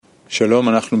שלום,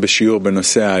 אנחנו בשיעור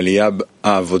בנושא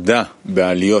העבודה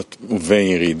בעליות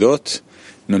ובירידות.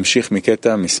 נמשיך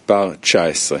מקטע מספר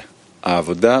 19.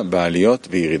 העבודה בעליות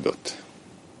וירידות.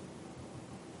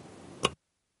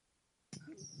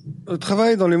 Le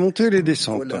travail dans les montées et les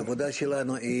descentes.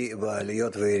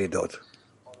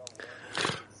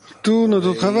 Tout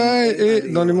notre travail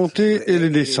est dans les montées et les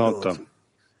descentes.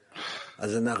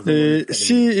 Et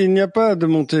s'il n'y a pas de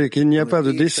montée, qu'il n'y a pas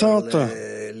de descente,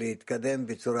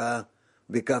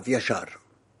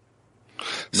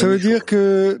 ça veut dire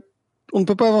que on ne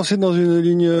peut pas avancer dans une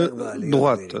ligne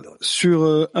droite,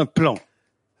 sur un plan.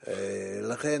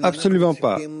 Absolument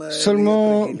pas.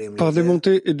 Seulement par des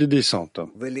montées et des descentes.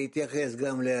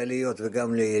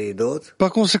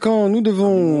 Par conséquent, nous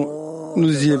devons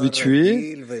nous y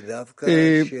habituer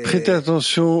et prêter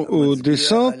attention aux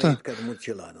descentes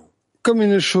comme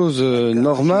une chose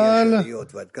normale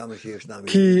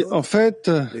qui, en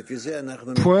fait,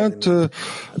 pointe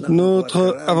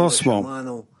notre avancement.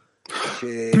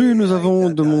 Plus nous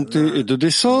avons de montées et de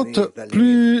descentes,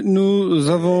 plus nous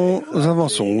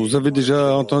avançons. Vous avez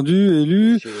déjà entendu et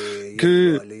lu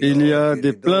qu'il y a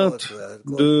des plaintes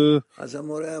de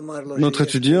notre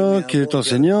étudiant qui est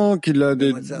enseignant, qu'il a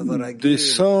des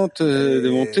descentes et des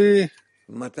montées.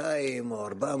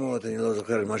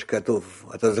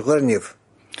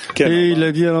 Et il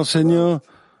a dit à l'enseignant,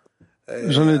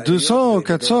 j'en ai 200 ou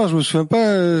 400, je me souviens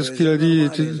pas ce qu'il a dit.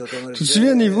 Tu te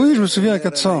souviens, Yves? Oui, je me souviens à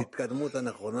 400.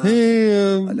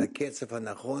 Et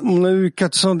on a eu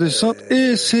 400 descentes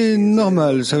et c'est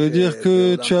normal. Ça veut dire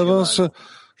que tu avances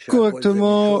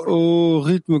correctement au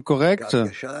rythme correct.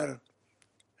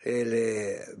 C'est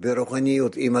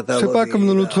pas comme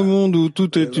dans notre monde où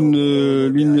tout est une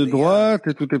ligne droite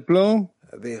et tout est plan.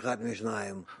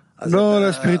 Dans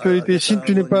la spiritualité, si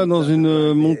tu n'es pas dans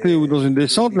une montée ou dans une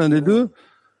descente, l'un des deux,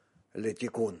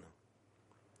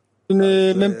 tu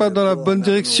n'es même pas dans la bonne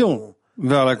direction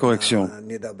vers la correction.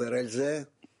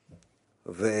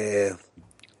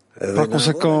 Par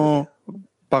conséquent,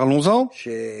 parlons-en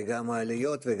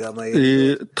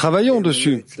et travaillons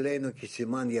dessus.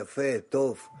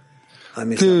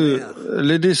 Que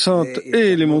les descentes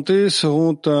et les montées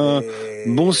seront un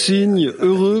bon signe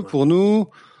heureux pour nous,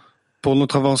 pour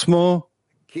notre avancement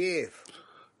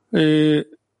et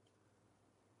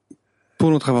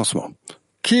pour notre avancement.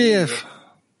 Kiev.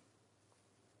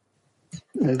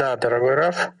 Да, дорогой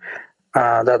Раф,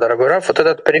 вот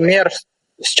этот пример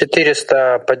с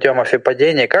 400 подъемов и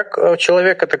падений, как у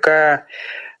человека такая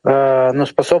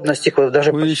способность их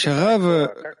даже... Oui, cher Rav,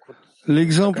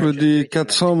 l'exemple des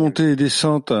 400 montées et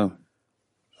descentes.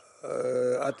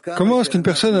 Comment est-ce qu'une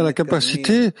personne a la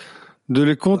capacité de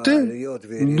les compter?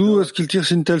 D'où est-ce qu'il tire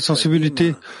une telle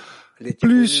sensibilité?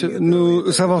 Plus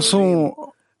nous avançons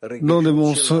dans des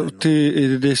montées et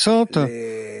des descentes,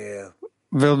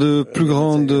 vers de plus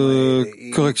grandes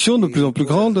corrections, de plus en plus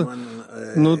grandes,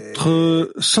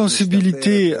 notre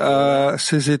sensibilité à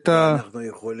ces états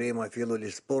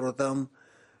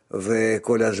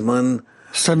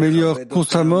s'améliore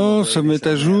constamment, se met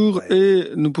à jour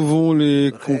et nous pouvons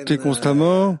les compter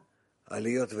constamment,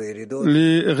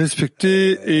 les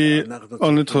respecter et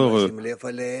en être heureux.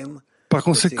 Par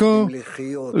conséquent,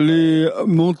 les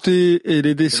montées et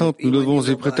les descentes, nous devons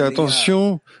y prêter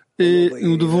attention et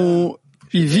nous devons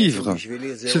y vivre.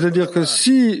 C'est-à-dire que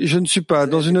si je ne suis pas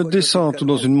dans une descente ou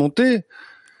dans une montée,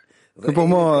 que pour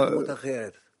moi,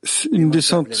 une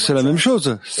descente, c'est la même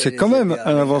chose, c'est quand même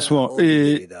un avancement.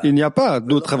 Et il n'y a pas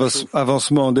d'autre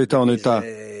avancement d'état en état.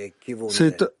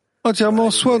 C'est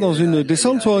entièrement soit dans une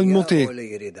descente, soit une montée.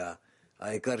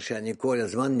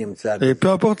 Et peu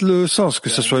importe le sens, que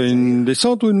ce soit une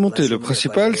descente ou une montée, le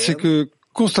principal, c'est que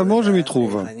constamment je m'y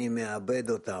trouve.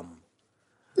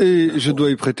 Et je dois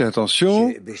y prêter attention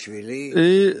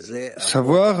et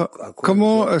savoir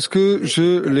comment est-ce que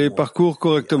je les parcours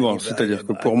correctement. C'est-à-dire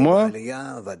que pour moi,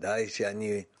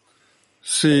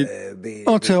 c'est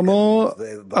entièrement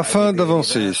afin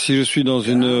d'avancer. Si je suis dans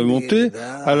une montée,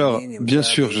 alors bien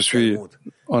sûr je suis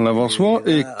en avancement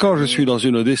et quand je suis dans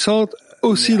une descente,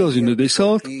 aussi dans une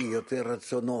descente,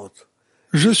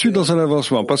 je suis dans un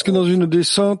avancement. Parce que dans une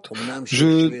descente,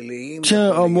 je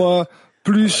tiens en moi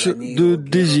plus de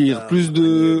désir, plus de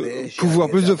pouvoir,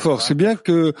 plus de force. C'est bien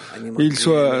qu'il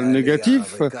soit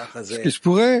négatif, ce qui se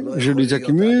pourrait, je les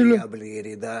accumule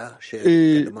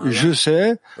et je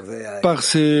sais par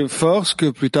ces forces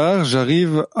que plus tard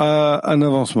j'arrive à un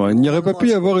avancement. Il n'y aurait pas pu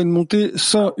y avoir une montée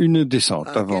sans une descente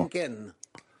avant.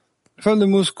 Fin de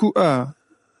Moscou.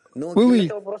 Oui.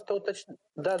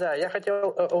 Да, я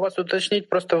хотел у вас уточнить,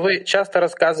 просто вы часто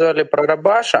рассказывали про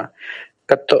Рабаша,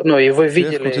 И вы Pierre,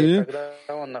 видели, continue.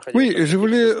 когда он Oui, находился в je таких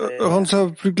voulais rendre состояниях,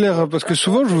 ça plus clair, parce que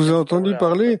souvent je vous ai entendu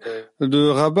управлял, parler de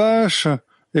Rabash,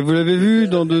 et vous l'avez vu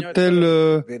dans de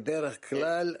telles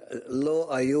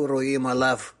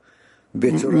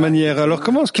manières. Alors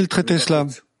comment est-ce qu'il traitait cela?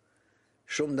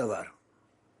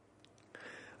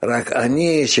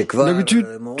 D'habitude,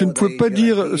 tu ne pouvais pas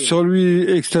dire sur lui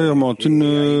extérieurement, tu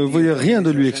ne voyais rien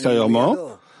de lui extérieurement,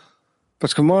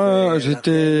 parce que moi,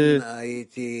 j'étais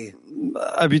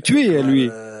habitué à lui.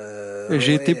 Et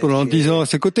j'ai été pendant 10 ans à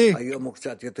ses côtés.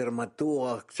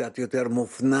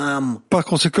 Par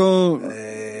conséquent,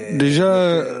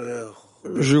 déjà,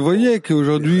 je voyais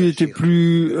qu'aujourd'hui il était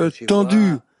plus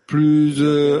tendu, plus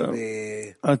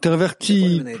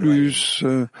interverti, plus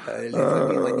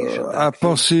à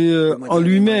penser en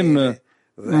lui-même,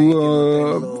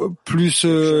 ou plus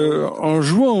en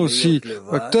jouant aussi,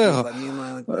 acteur,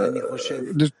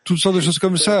 de toutes sortes de choses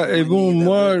comme ça. Et bon,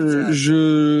 moi,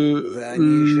 je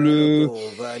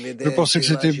pensais que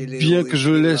c'était bien que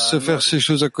je le laisse faire ces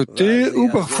choses à côté, ou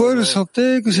parfois je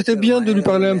sentais que c'était bien de lui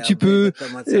parler un petit peu,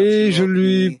 et je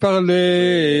lui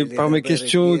parlais, et par mes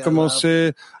questions, il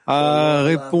commençait à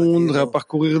répondre, à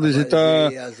parcourir des états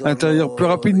intérieurs plus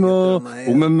rapidement,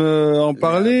 ou même en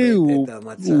parler, ou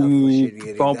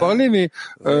pas en parler, mais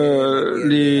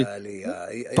les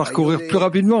parcourir plus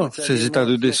rapidement ces états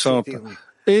de descente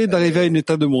et d'arriver à un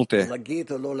état de montée.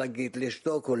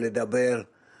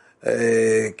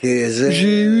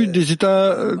 J'ai eu des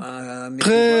états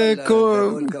très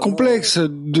complexes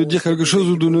de dire quelque chose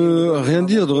ou de ne rien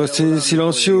dire, de rester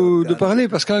silencieux ou de parler,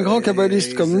 parce qu'un grand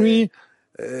kabbaliste comme lui,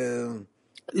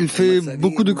 il fait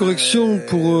beaucoup de corrections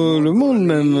pour le monde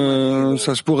même,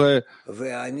 ça se pourrait.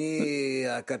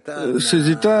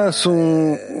 Ces états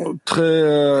sont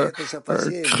très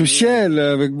cruciels,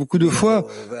 avec beaucoup de foi.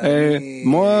 Et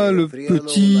moi, le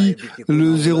petit,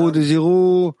 le zéro des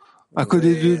zéros, à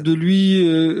côté de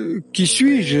lui, qui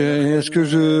suis-je? Est-ce que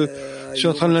je suis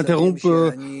en train de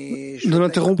l'interrompre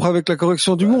avec la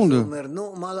correction du monde?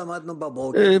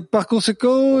 Et par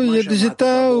conséquent, il y a des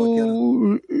états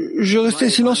où je restais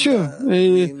silencieux.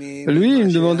 Et lui, il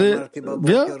me demandait,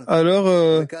 bien, alors,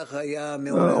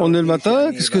 on est le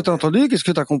matin, qu'est-ce que tu as entendu? Qu'est-ce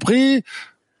que tu as compris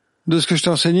de ce que je t'ai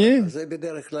enseigné?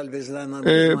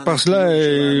 Et par cela,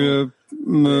 il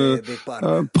me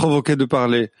provoquait de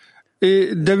parler.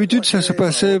 Et d'habitude, ça se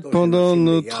passait pendant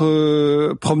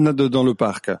notre promenade dans le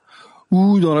parc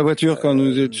ou dans la voiture quand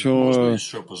nous étions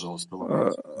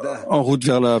en route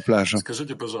vers la plage.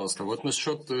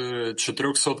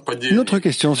 Une autre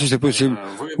question, si c'est possible.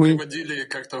 Oui.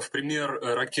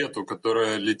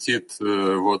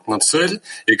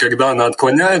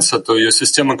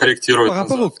 Par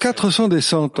rapport aux 400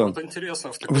 descentes,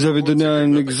 vous avez donné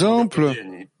un exemple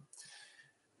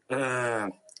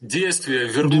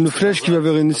d'une flèche qui va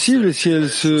vers une cible, et si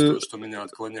elle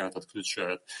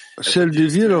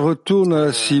dévie, elle retourne à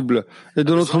la cible. Et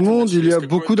dans notre monde, il y a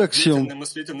beaucoup d'actions.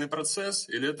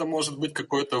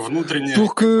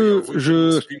 Pour que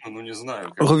je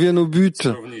revienne au but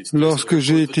lorsque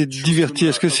j'ai été diverti,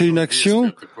 est-ce que c'est une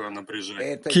action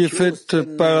qui est faite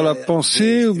par la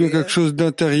pensée ou bien quelque chose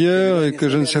d'intérieur et que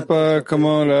je ne sais pas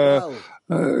comment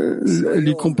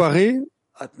l'y comparer?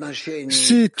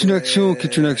 C'est une action qui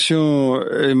est une action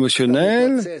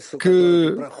émotionnelle,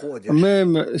 que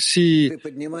même si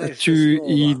tu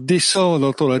y descends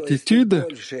dans ton attitude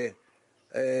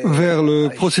vers le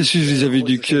processus vis-à-vis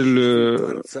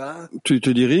duquel tu te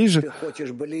diriges,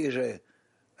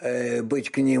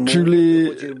 tu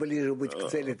les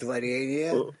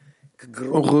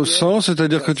ressens,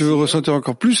 c'est-à-dire que tu veux ressentir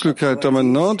encore plus le Créateur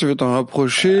maintenant, tu veux t'en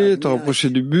rapprocher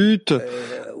du but,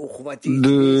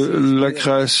 de la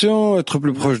création, être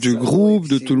plus proche du groupe,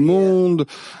 de tout le monde,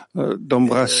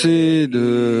 d'embrasser,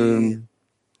 de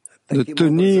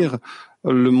tenir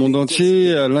le monde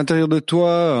entier à l'intérieur de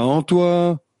toi, en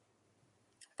toi.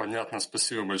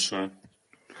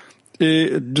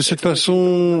 Et de cette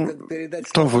façon,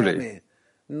 t'envoler.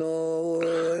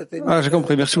 Ah, j'ai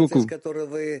compris, merci beaucoup.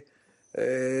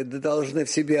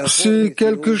 C'est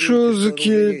quelque chose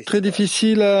qui est très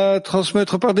difficile à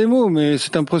transmettre par des mots, mais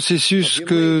c'est un processus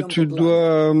que tu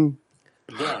dois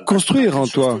construire en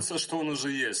toi.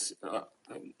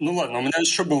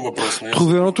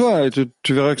 Trouver en toi et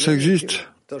tu verras que ça existe.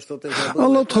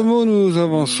 En d'autres mots, nous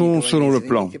avançons selon le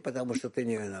plan.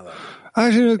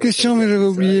 Ah, j'ai une autre question, mais j'avais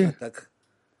oublié.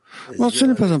 Non, ce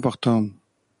n'est pas important.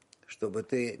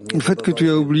 Le fait que tu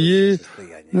as oublié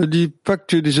ne dis pas que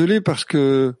tu es désolé parce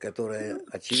que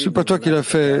c'est pas toi qui l'as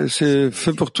fait, c'est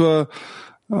fait pour toi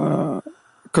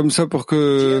comme ça pour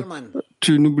que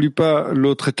tu n'oublies pas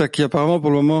l'autre état qui apparemment pour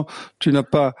le moment tu n'as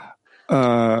pas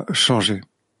à changer,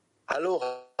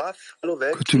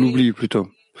 que tu l'oublies plutôt.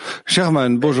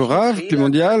 Sherman, bonjour Rav, plus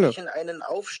mondial.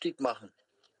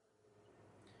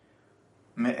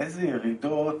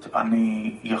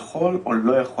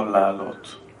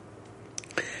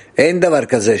 À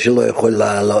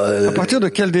partir de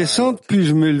quelle descente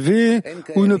puis-je m'élever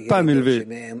ou ne pas m'élever?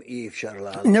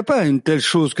 Il n'y a pas une telle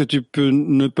chose que tu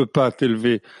ne peux pas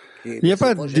t'élever. Il n'y a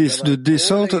pas de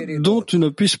descente dont tu ne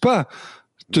puisses pas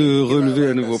te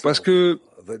relever à nouveau. Parce que,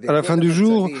 à la fin du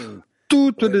jour,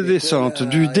 toutes les descentes,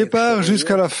 du départ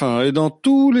jusqu'à la fin, et dans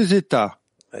tous les états,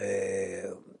 et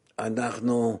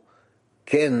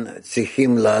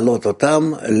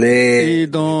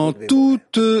dans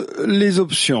toutes les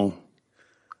options,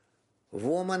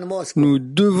 nous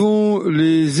devons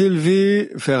les élever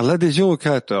vers l'adhésion au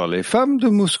Créateur, les femmes de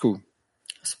Moscou.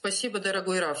 Спасибо,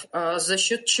 дорогой Раф. А за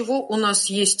счет чего у нас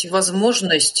есть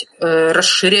возможность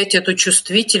расширять эту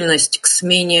чувствительность к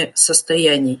смене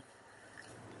состояний?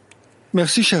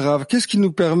 Merci, cher Rav. Qu'est-ce qui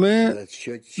nous permet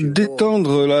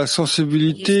d'étendre la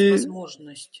sensibilité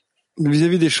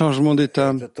vis-à-vis des changements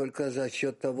d'état?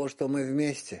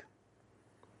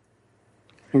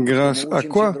 Grâce à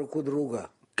quoi?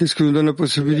 Qu'est-ce qui nous donne la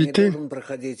possibilité?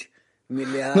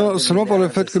 Non, seulement par le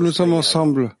fait que nous sommes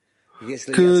ensemble,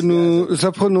 que nous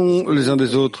apprenons les uns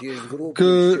des autres,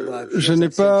 que je n'ai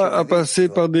pas à passer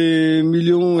par des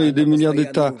millions et des milliards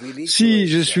d'états. Si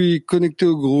je suis connecté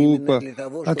au groupe,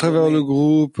 à travers le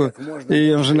groupe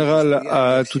et en général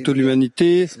à toute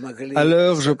l'humanité,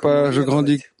 alors je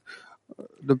grandis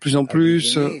de plus en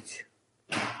plus.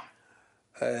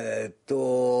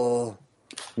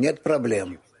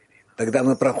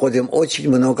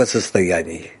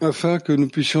 Afin que nous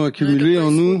puissions accumuler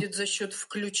en nous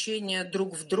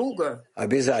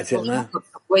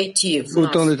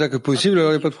autant d'états que possible,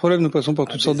 alors il n'y a pas de problème, nous passons par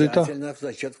toutes sortes d'états. Ça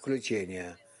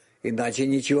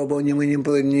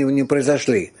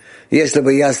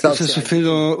se fait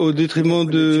au détriment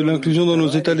de l'inclusion dans nos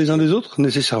états les uns des autres,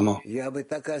 nécessairement.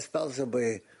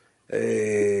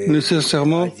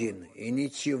 Nécessairement,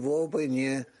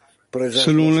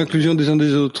 selon l'inclusion des uns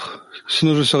des autres.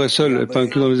 Sinon, je serais seul et pas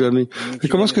inclus dans les amis. Et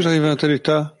comment est-ce que j'arrive à un tel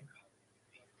état?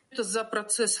 Je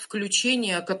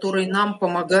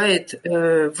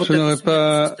n'aurais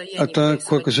pas atteint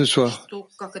quoi que ce soit.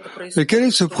 Et quel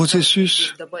est ce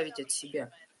processus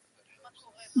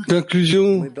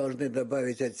d'inclusion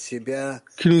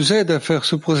qui nous aide à faire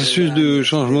ce processus de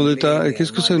changement d'état? Et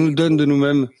qu'est-ce que ça nous donne de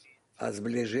nous-mêmes?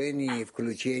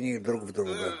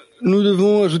 Nous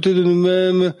devons ajouter de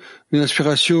nous-mêmes une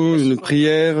aspiration, une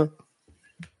prière,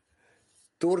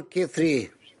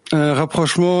 un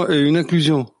rapprochement et une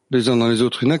inclusion les uns dans les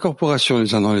autres, une incorporation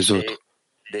les uns dans les autres.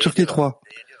 Turquie 3.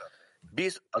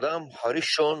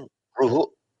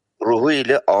 Ruhu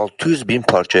ile 600.000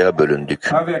 parçaya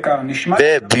bölündük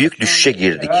ve büyük düşüşe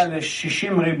girdik.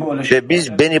 Ve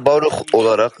biz Beni Baruch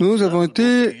olarak nous avons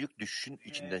été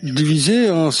divisés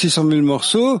en 600 000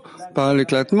 morceaux par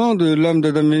l'éclatement de l'âme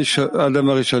d'Adam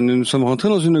Arishon. Nous sommes rentrés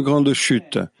dans une grande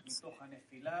chute.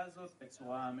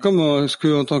 Comment est-ce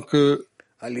que, en tant que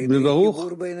Bnei Baruch,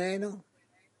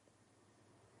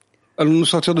 allons-nous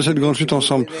sortir de cette grande chute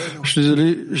ensemble? Je suis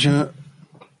désolé, j'ai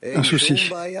un souci.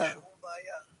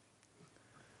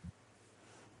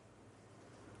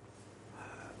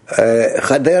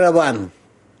 Chaderaban.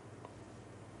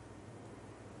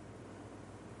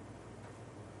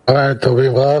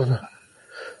 טובים רב.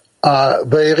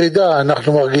 בירידה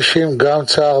אנחנו מרגישים גם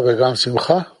צער וגם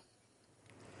שמחה?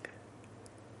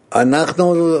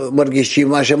 אנחנו מרגישים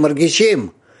מה שמרגישים,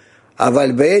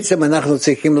 אבל בעצם אנחנו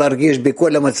צריכים להרגיש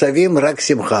בכל המצבים רק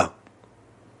שמחה.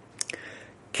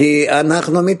 כי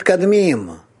אנחנו מתקדמים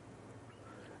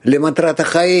למטרת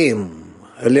החיים,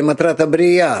 למטרת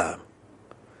הבריאה.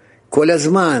 כל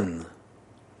הזמן,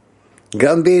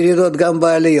 גם בירידות, גם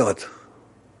בעליות.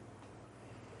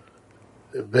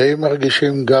 ואם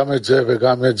מרגישים גם את זה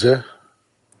וגם את זה?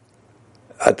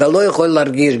 אתה לא יכול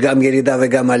להרגיש גם ירידה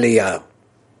וגם עלייה.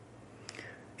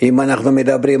 אם אנחנו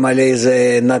מדברים על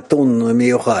איזה נתון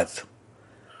מיוחד.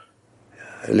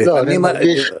 לא, אני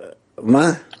מרגיש...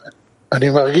 מה? אני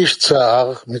מרגיש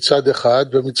צער מצד אחד,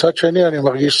 ומצד שני אני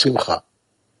מרגיש שמחה.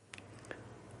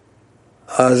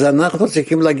 אז אנחנו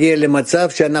צריכים להגיע למצב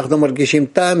שאנחנו מרגישים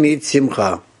תמיד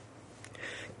שמחה.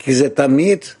 כי זה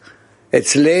תמיד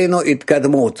אצלנו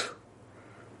התקדמות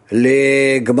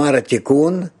לגמר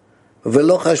התיקון,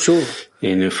 ולא חשוב.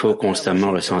 Il nous faut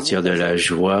constamment ressentir de la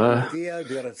joie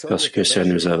parce que ça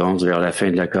nous avance vers la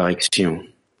fin de la correction.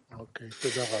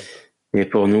 Et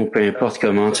pour nous, peu importe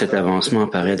comment cet avancement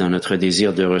apparaît dans notre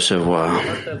désir de recevoir.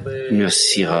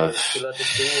 Merci, Rav.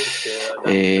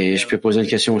 Et je peux poser une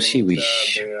question aussi, oui.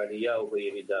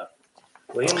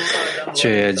 Tu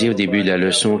as dit au début de la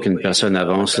leçon qu'une personne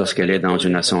avance lorsqu'elle est dans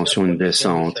une ascension, une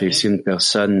descente. Et si une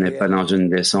personne n'est pas dans une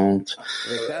descente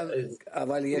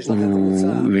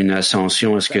ou une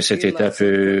ascension, est-ce que cet état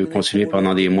peut continuer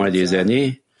pendant des mois, des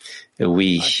années?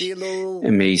 Oui.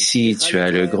 Mais ici, tu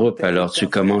as le groupe, alors tu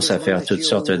commences à faire toutes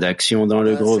sortes d'actions dans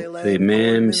le groupe. Et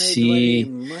même si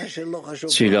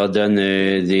tu leur donnes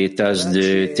des tasses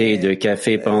de thé et de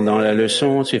café pendant la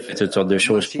leçon, tu fais toutes sortes de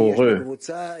choses pour eux.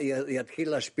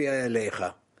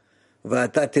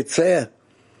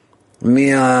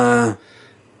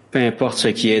 Peu importe ce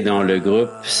qui est dans le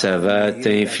groupe, ça va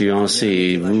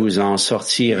t'influencer. Vous en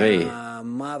sortirez.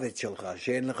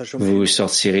 Vous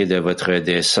sortirez de votre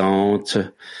descente,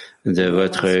 de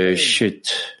votre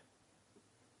chute.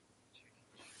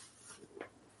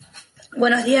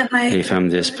 Les femmes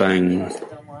d'Espagne.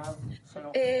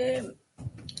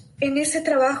 En ese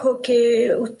trabajo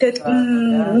que usted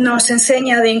nos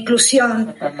enseña de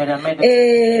inclusión,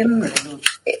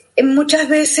 muchas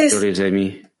veces Pour les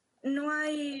amis. no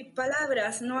hay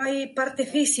palabras, no hay parte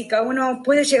física. Uno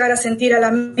puede llegar a sentir al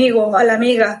amigo, a la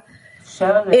amiga.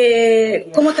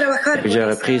 ¿Cómo trabajar? À plusieurs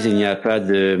reprises, il n'y a pas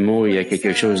de mots, il y a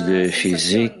quelque chose de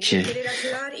physique.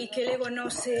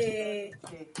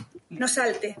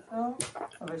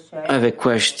 Avec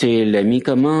quoi acheter l'ami?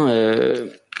 Comment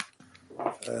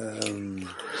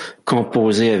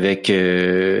composer avec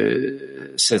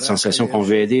cette sensation qu'on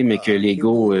veut aider, mais que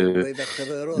l'ego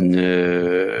ne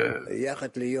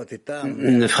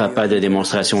fera pas de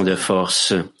démonstration de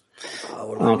force.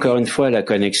 Encore une fois, la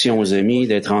connexion aux amis,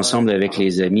 d'être ensemble avec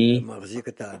les amis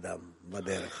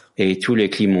et tout le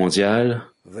climat mondial,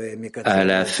 à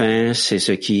la fin, c'est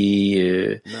ce qui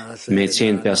maintient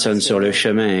une personne sur le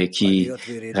chemin et qui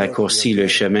raccourcit le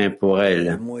chemin pour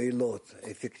elle.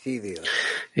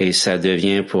 Et ça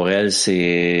devient pour elle,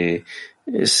 ces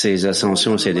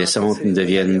ascensions, ces descentes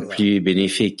deviennent plus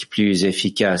bénéfiques, plus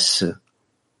efficaces.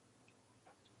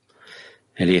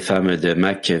 Les femmes de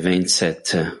Mac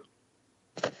 27.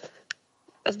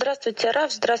 Здравствуйте,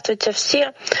 Рав, здравствуйте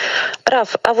все.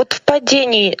 Рав, а вот в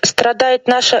падении страдает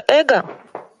наше эго?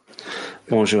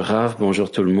 Bonjour Rav,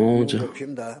 bonjour tout le monde.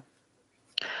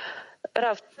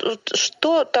 Рав,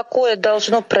 что такое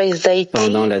должно произойти?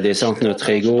 Pendant la descente, notre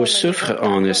ego souffre,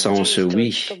 en essence,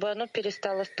 oui. Чтобы оно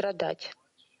перестало страдать.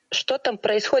 Что там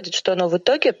происходит, что оно в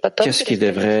итоге потом... Qu'est-ce qui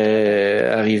devrait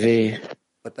arriver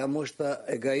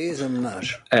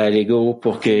à l'ego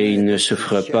pour qu'il ne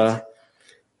souffre pas?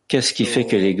 Qu'est-ce qui fait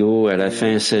que l'ego, à la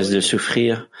fin, cesse de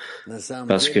souffrir?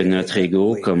 Parce que notre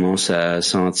ego commence à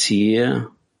sentir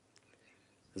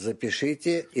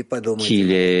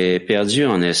qu'il est perdu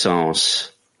en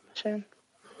essence,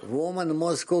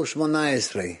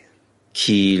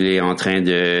 qu'il est en train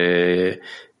de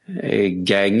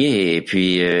gagner, et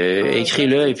puis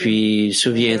écris-le, et puis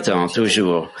souviens-t'en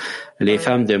toujours. Les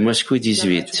femmes de Moscou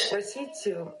 18.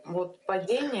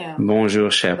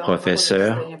 Bonjour, cher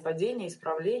professeur.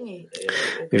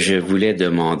 Je voulais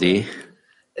demander,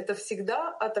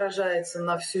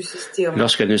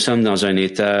 lorsque nous sommes dans un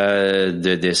état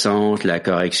de descente, la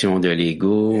correction de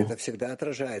l'ego,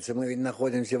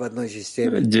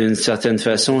 d'une certaine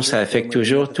façon, ça affecte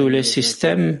toujours tout le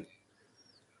système.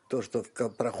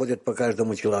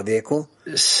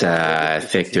 Ça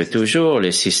affecte toujours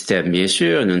le système, bien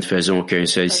sûr. Nous ne faisons qu'un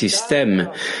seul système.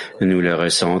 Nous le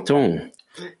ressentons.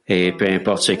 Et peu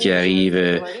importe ce qui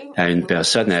arrive à une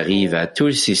personne, arrive à tout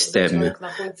le système.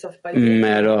 Mais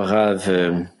alors,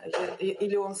 Rav,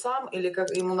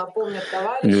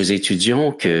 nous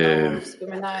étudions que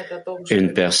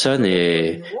une personne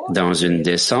est dans une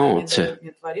descente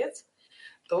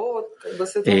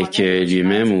et que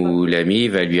lui-même ou l'ami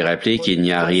va lui rappeler qu'il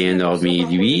n'y a rien hormis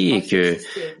lui et que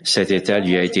cet état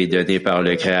lui a été donné par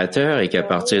le Créateur et qu'à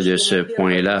partir de ce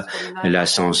point-là,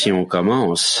 l'ascension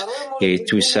commence. Et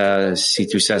tout ça, si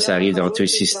tout ça, ça arrive dans tout le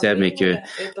système et que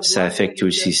ça affecte tout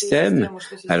le système,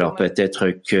 alors peut-être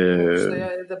que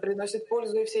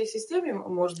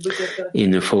il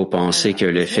nous faut penser que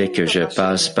le fait que je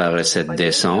passe par cette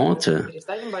descente,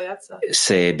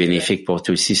 c'est bénéfique pour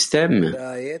tout le système.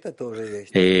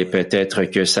 Et peut-être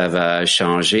que ça va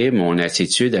changer mon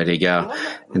attitude à l'égard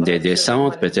des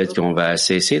descentes. Peut-être qu'on va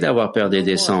cesser d'avoir peur des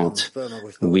descentes.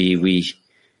 Oui.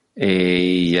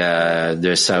 Et il y a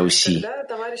de ça aussi.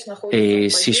 Et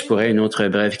si je pourrais une autre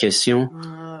brève question.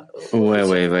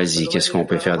 Ouais, vas-y, qu'est-ce qu'on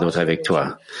peut faire d'autre avec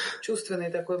toi?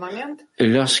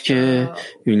 Lorsque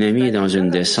une amie est dans une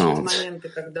descente,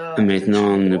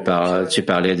 maintenant tu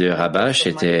parlais de Rabash,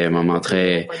 c'était un moment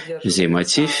très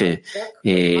émotif,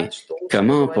 et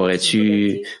comment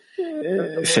pourrais-tu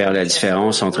faire la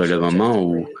différence entre le moment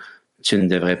où tu ne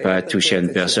devrais pas toucher à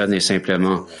une personne et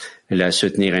simplement la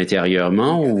soutenir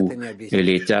intérieurement, ou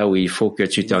l'état où il faut que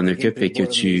tu t'en occupes et que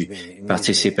tu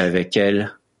participes avec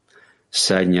elle?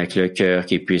 Ça, il n'y a que le cœur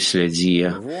qui puisse le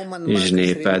dire. Je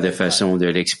n'ai pas de façon de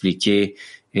l'expliquer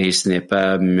et ce n'est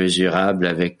pas mesurable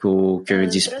avec aucun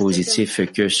dispositif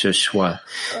que ce soit.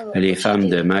 Les femmes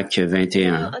de Mac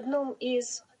 21.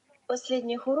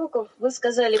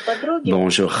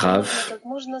 Bonjour, Rav.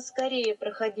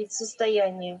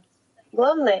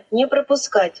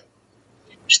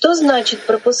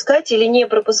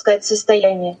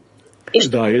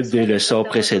 Dans une des leçons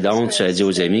précédentes, tu as dit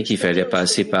aux amis qu'il fallait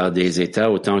passer par des états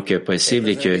autant que possible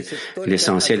et que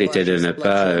l'essentiel était de ne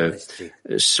pas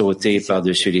sauter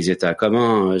par-dessus les états.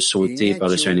 Comment sauter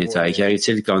par-dessus un état? Et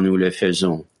qu'arrive-t-il quand nous le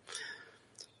faisons?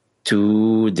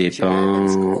 Tout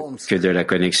dépend que de la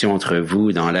connexion entre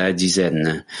vous dans la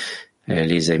dizaine.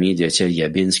 Les amis de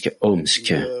Tcheliabinsk,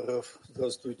 Omsk.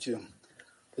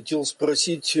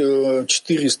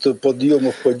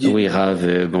 Oui,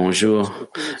 Rav, bonjour.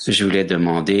 Je voulais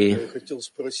demander...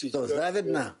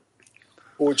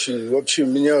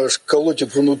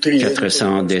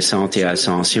 400 descentes et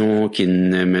ascensions qui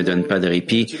ne me donnent pas de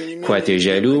répit. Quoi, t'es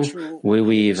jaloux?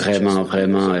 Oui, vraiment,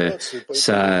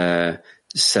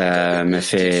 ça me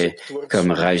fait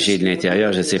comme rager de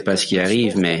l'intérieur. Je ne sais pas ce qui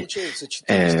arrive, mais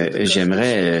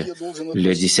j'aimerais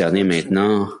le discerner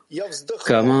maintenant.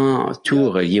 Comment tout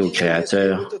relier au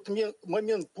Créateur?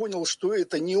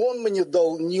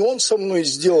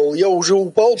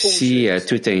 Si à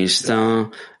tout instant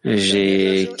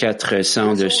j'ai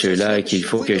 400 de ceux-là et qu'il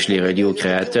faut que je les relie au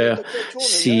Créateur,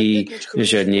 si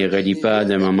je ne les relie pas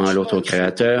d'un moment à l'autre au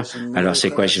Créateur, alors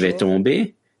c'est quoi, je vais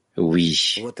tomber?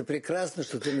 Oui.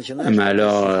 Mais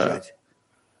alors,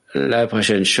 la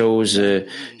prochaine chose, je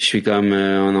suis comme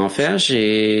en enfer,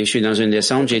 je suis dans une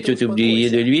descente, j'ai tout oublié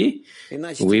de lui?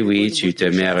 Oui, tu te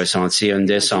mets à ressentir une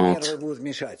descente.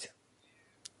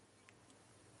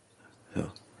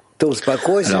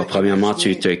 Alors, premièrement,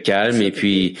 tu te calmes et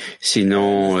puis,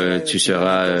 sinon, tu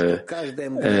seras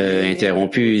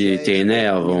interrompu, tes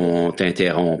nerfs vont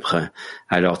t'interrompre.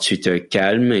 Alors, tu te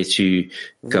calmes et tu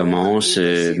commences,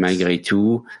 malgré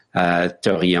tout, à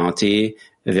t'orienter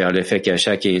vers le fait qu'à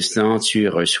chaque instant, tu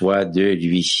reçois de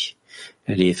lui.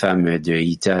 Les femmes de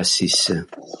Ita 6.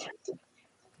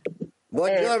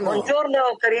 Buongiorno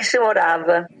carissimo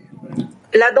Rav.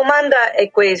 La domanda è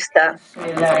questa.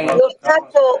 Lo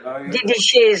stato di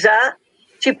discesa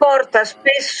ci porta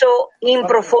spesso in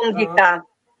profondità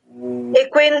e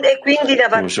quindi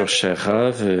Bonjour, cher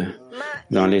Rav.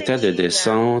 Dans l'état de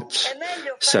descente,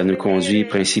 ça nous conduit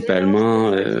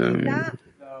principalement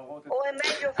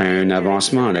à un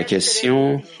avancement. La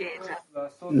question,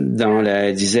 dans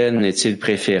la dizaine, est-il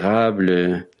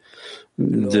préférable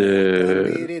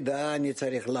de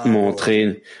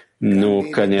montrer nos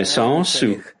connaissances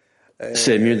ou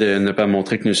c'est mieux de ne pas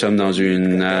montrer que nous sommes dans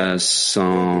une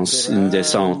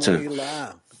descente?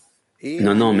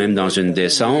 Non, même dans une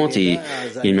descente, il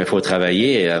me faut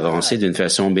travailler et avancer d'une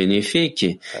façon bénéfique.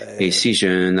 Et si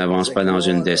je n'avance pas dans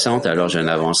une descente, alors je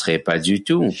n'avancerai pas du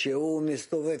tout.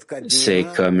 C'est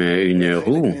comme une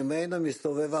roue.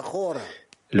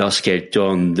 Lorsqu'elle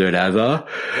tourne de l'avant,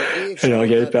 alors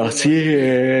il y a une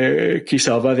partie qui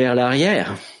s'en va vers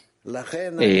l'arrière.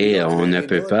 Et on ne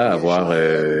peut pas avoir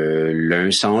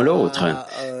l'un sans l'autre.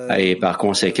 Et par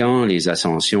conséquent, les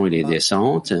ascensions et les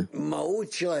descentes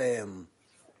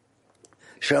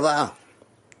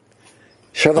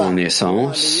en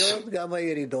essence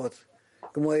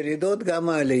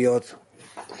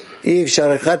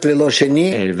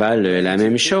elles valent la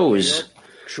même chose.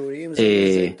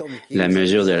 Et la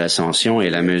mesure de l'ascension est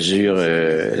la mesure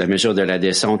de la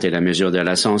descente et la mesure de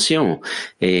l'ascension.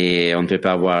 Et on ne peut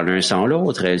pas avoir l'un sans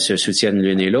l'autre. Elles se soutiennent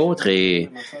l'une et l'autre et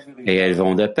elles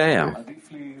vont de pair.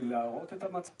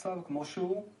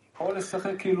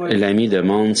 L'ami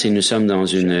demande si nous sommes dans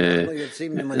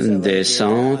une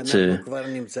descente,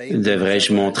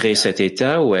 devrais-je montrer cet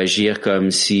état ou agir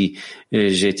comme si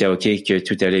j'étais OK, que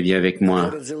tout allait bien avec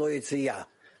moi?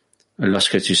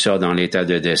 Lorsque tu sors dans l'état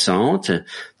de descente,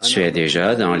 tu es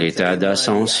déjà dans l'état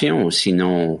d'ascension,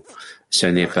 sinon ce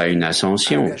n'est pas une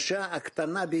ascension.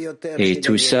 Et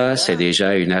tout ça, c'est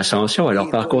déjà une ascension. Alors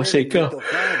par conséquent,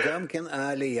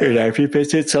 la plus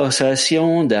petite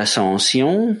sensation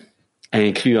d'ascension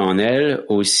inclut en elle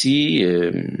aussi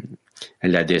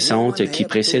la descente qui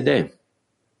précédait.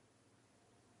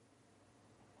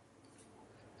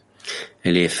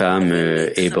 Les femmes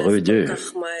Hébreux 2.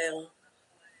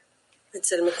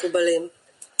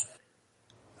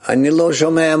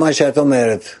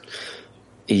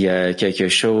 Il y a quelque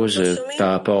chose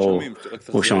par rapport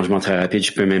au changement très rapide.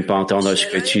 Je peux même pas entendre ce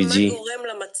que tu dis.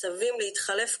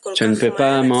 Tu ne peux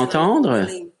pas m'entendre?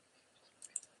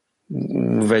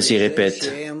 Vas-y,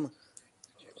 répète.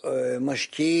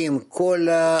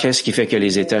 Qu'est-ce qui fait que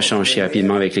les états changent si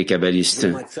rapidement avec les kabbalistes?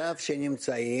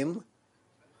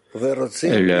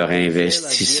 Leur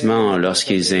investissement,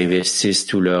 lorsqu'ils investissent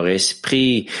tout leur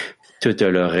esprit, toute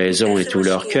leur raison et tout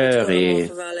leur cœur,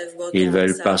 et ils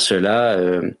veulent par cela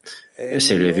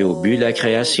s'élever au but de la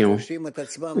création.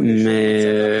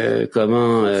 Mais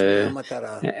comment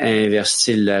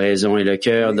inverse-t-il la raison et le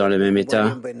cœur dans le même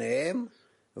état?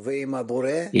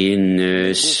 Ils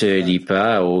ne se lient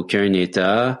pas à aucun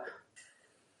état,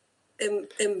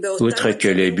 outre que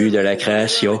le but de la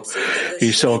création.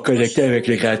 Ils sont connectés avec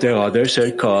le Créateur en un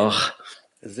seul corps.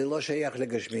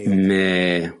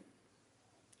 Mais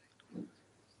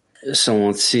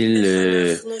sont-ils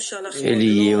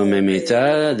liés au même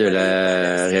état de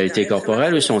la réalité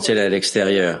corporelle ou sont-ils à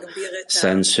l'extérieur?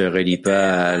 Ça ne se relie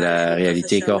pas à la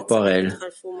réalité corporelle.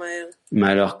 Mais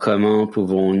alors comment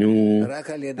pouvons-nous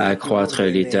accroître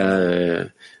l'état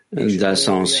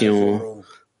d'ascension?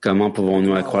 Comment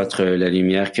pouvons-nous accroître la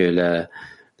lumière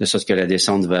de sorte que la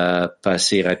descente va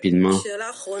passer rapidement?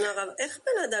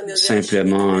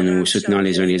 Simplement en nous soutenant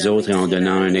les uns les autres et en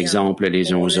donnant un exemple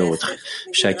les uns aux autres.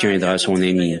 Chacun aidera son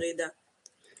ami.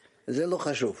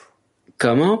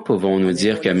 Comment pouvons-nous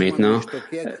dire que maintenant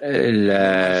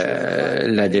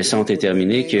la descente est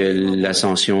terminée, que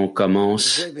l'ascension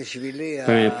commence?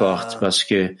 Peu importe, parce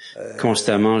que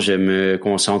constamment je me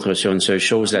concentre sur une seule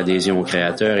chose, l'adhésion au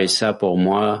Créateur, et ça pour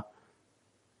moi,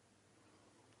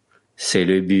 c'est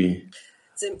le but.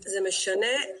 Peu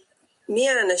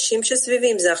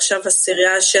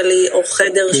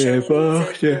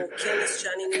importe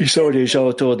qui sont les gens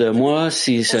autour de moi,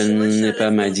 si ce n'est pas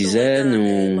ma dizaine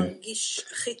ou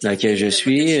laquelle je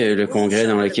suis, le congrès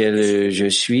dans lequel je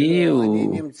suis,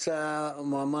 ou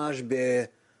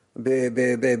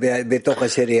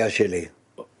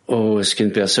est-ce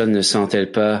qu'une personne ne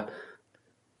sent-elle pas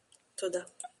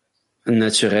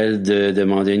naturel de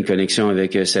demander une connexion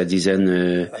avec sa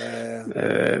dizaine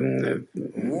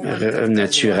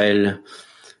naturelle?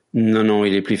 Non,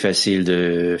 il est plus facile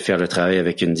de faire le travail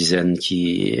avec une dizaine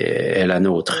qui est la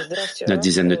nôtre, notre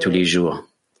dizaine de tous les jours.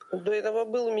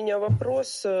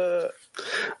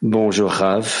 Bonjour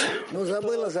Rav.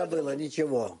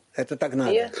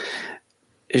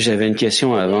 J'avais une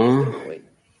question avant.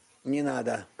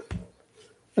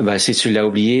 Si tu l'as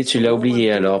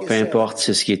oublié, alors peu importe,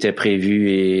 c'est ce qui était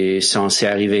prévu et censé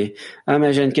arriver.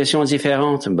 Mais j'ai une question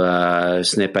différente.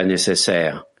 Ce n'est pas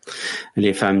nécessaire.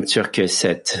 Les femmes turques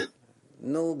 7.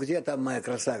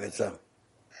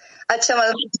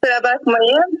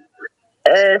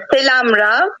 Selam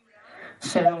Rav.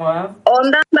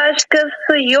 Ondan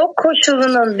başkası yok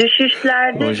koşulunun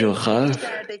düşüşlerde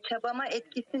çabama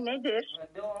etkisi nedir?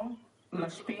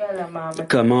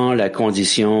 Comment la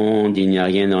condition d'il n'y a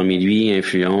rien dans mes nuits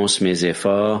influence mes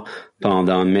efforts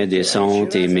pendant mes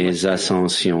descentes et mes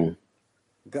ascensions?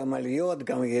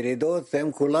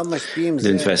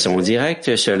 D'une façon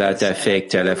directe, cela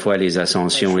t'affecte à la fois les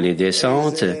ascensions et les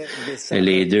descentes.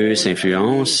 Les deux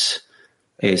s'influencent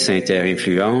et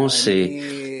s'inter-influencent,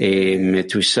 mais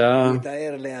tout ça,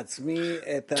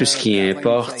 tout ce qui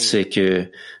importe, c'est que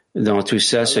dans tout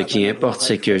ça, ce qui importe,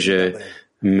 c'est que je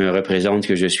me représente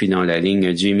que je suis dans la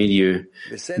ligne du milieu.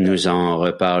 Nous en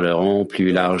reparlerons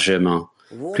plus largement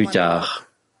plus tard.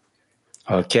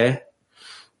 OK?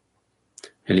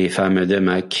 Les femmes de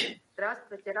Mac.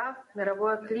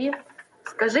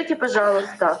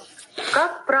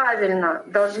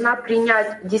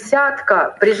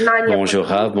 Bonjour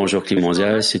Rav, bonjour Cli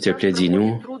mondial, s'il te plaît,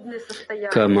 dis-nous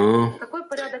comment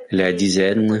la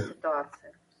dizaine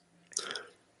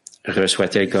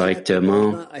reçoit-elle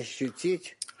correctement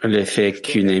le fait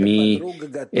qu'une amie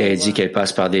ait dit qu'elle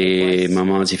passe par des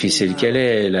moments difficiles? Quelle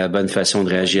est la bonne façon de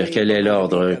réagir? Quel est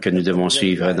l'ordre que nous devons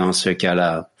suivre dans ce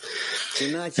cas-là?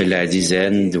 La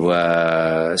dizaine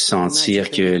doit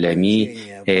sentir que l'ami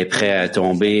est prêt à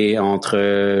tomber entre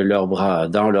leurs bras,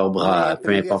 dans leurs bras,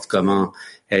 peu importe comment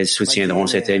elles soutiendront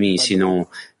cet ami, sinon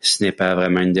ce n'est pas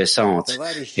vraiment une descente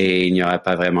et il n'y aura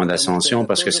pas vraiment d'ascension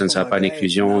parce que ce ne sera pas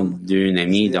l'inclusion d'une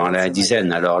amie dans la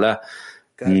dizaine. Alors là,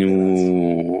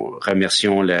 nous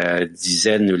remercions la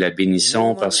dizaine, nous la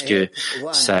bénissons parce que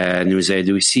ça nous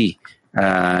aide aussi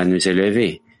à nous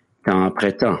élever temps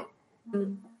après temps.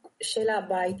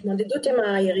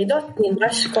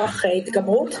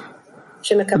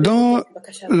 Dans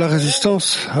la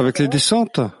résistance avec les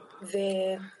descentes,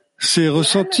 c'est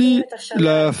ressenti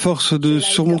la force de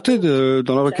surmonter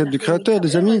dans la requête du Créateur,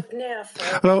 des amis.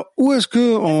 Alors, où est-ce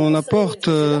qu'on apporte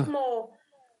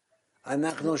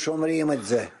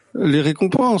les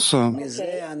récompenses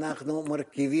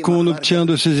qu'on obtient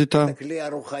de ces états?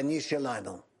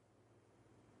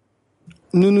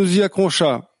 Nous nous y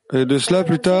accrochons, et de cela,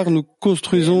 plus tard, nous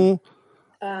construisons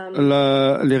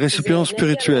les récipients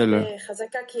spirituels.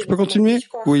 Je peux continuer?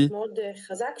 Oui.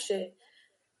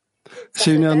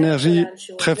 C'est une énergie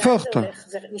très forte.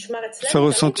 C'est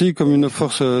ressenti comme une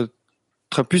force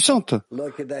très puissante.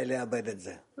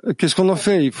 Qu'est-ce qu'on en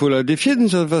fait? Il faut la défier d'une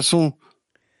certaine façon.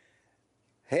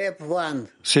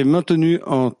 C'est maintenu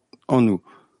en nous.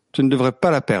 Tu ne devrais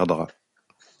pas la perdre.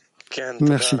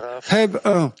 Merci. Heb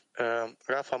 1.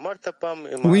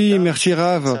 Oui, merci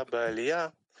Rav.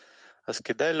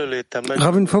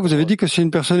 Rav, une fois, vous avez dit que si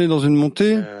une personne est dans une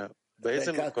montée,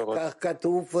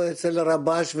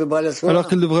 alors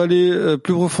qu'elle devrait aller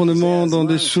plus profondément dans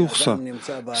des sources.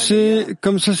 C'est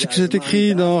comme ça que c'est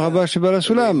écrit dans Rabash et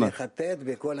Balasulam.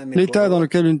 L'état dans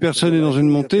lequel une personne est dans une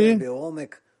montée,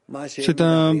 c'est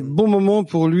un bon moment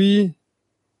pour lui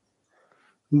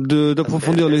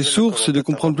d'approfondir les sources et de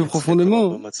comprendre plus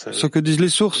profondément ce que disent les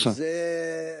sources.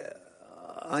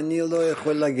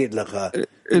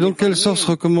 Et dans quel sens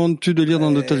recommandes-tu de lire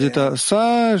dans de tels états?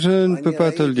 Ça, je ne peux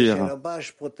pas te le dire.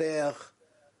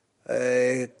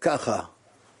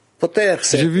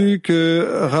 J'ai vu que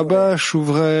Rabash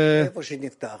ouvrait,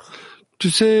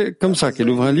 tu sais, comme ça, qu'il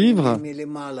ouvre un livre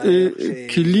et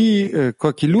qu'il lit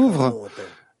quoi qu'il ouvre,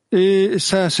 et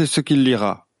ça, c'est ce qu'il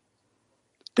lira.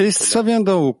 Et ça vient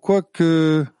d'en haut, quoi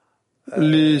que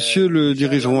les cieux le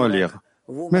dirigeront à lire.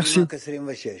 Merci.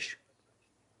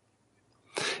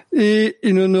 Et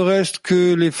il ne nous reste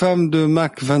que les femmes de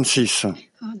Mac 26.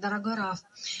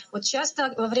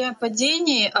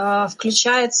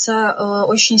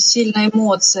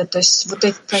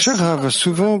 Cher Rav,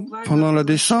 souvent pendant la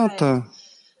descente,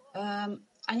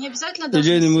 il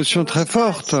y a une émotion très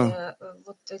forte.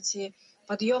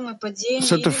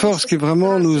 Cette force qui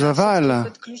vraiment nous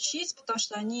avale.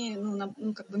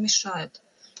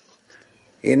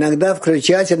 Elle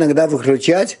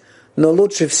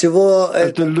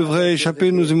devrait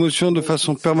échapper nos émotions de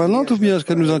façon permanente ou bien est-ce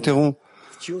qu'elle nous interrompt?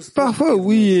 Parfois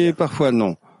oui et parfois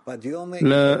non.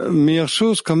 La meilleure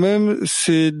chose quand même,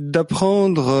 c'est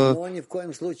d'apprendre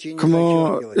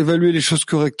comment évaluer les choses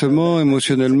correctement,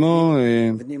 émotionnellement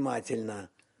et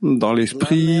dans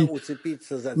l'esprit.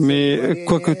 Mais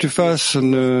quoi que tu fasses,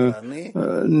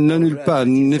 n'annule pas,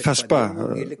 n'efface pas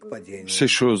ces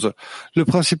choses. Le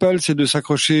principal, c'est de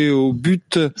s'accrocher au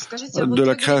but de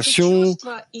la création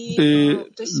et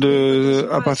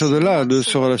à partir de là, de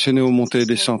se relationner aux montées et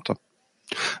descentes.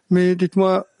 Mais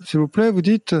dites-moi, s'il vous plaît, vous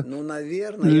dites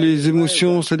les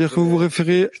émotions, c'est-à-dire que vous vous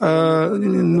référez à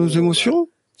nos émotions,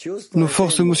 nos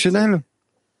forces émotionnelles?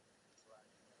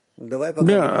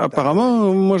 Bien,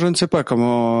 apparemment, moi je ne sais pas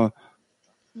comment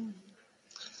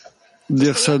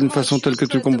dire ça d'une façon telle que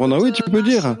tu le comprendras. Oui, tu peux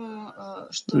dire.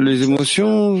 Les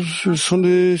émotions, ce sont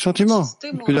des sentiments.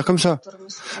 Tu peux dire comme ça.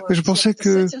 Mais je pensais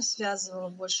que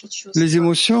les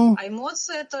émotions,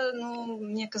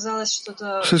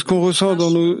 c'est ce qu'on ressent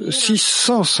dans nos 6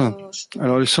 sens.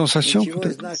 Alors les sensations,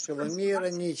 peut-être.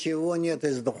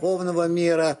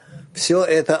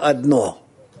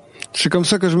 C'est comme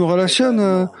ça que je me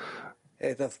relationne,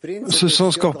 ce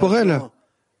sens corporel.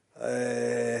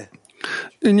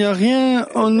 Il n'y a rien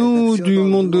en nous du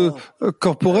monde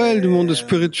corporel, du monde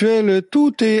spirituel,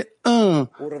 tout est un.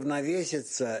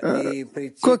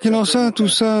 Quoi qu'il en soit, tout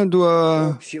ça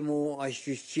doit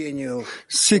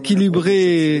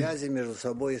s'équilibrer.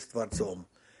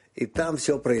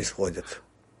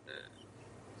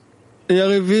 Et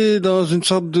arriver dans une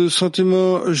sorte de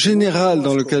sentiment général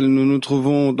dans lequel nous nous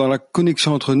trouvons, dans la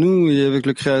connexion entre nous et avec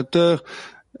le Créateur.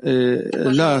 Et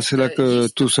là, c'est là que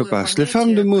tout se passe. Les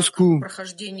femmes de Moscou,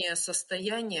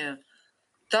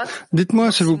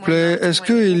 dites-moi s'il vous plaît, est-ce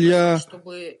qu'il y a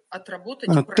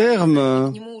un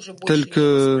terme tel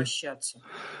que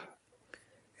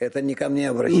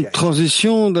une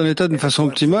transition d'un état d'une façon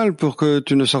optimale pour que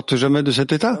tu ne sortes jamais de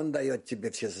cet état?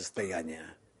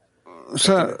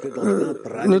 Ça,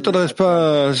 ne t'adresse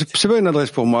pas, c'est pas une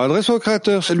adresse pour moi. Adresse au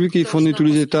Créateur, c'est lui qui fournit tous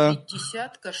les états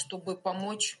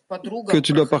que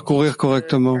tu dois parcourir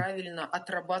correctement.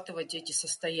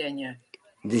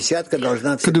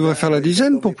 Que devrait faire la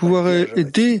dizaine pour pouvoir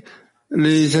aider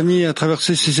les amis à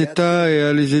traverser ces états et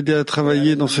à les aider à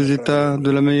travailler dans ces états de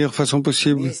la meilleure façon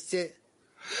possible?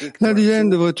 La dizaine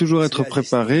devrait toujours être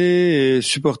préparée et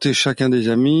supporter chacun des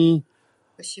amis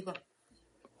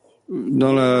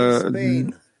dans la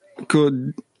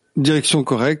direction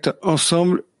correcte,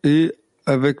 ensemble et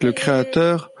avec le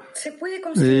Créateur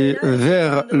et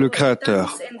vers le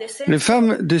Créateur. Les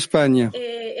femmes d'Espagne.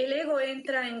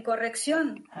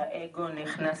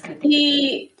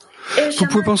 Vous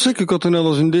pouvez penser que quand on est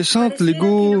dans une descente,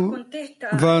 l'ego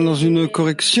va dans une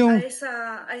correction.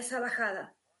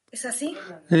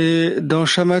 Et dans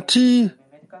Shamati,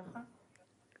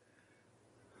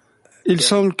 il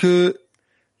semble que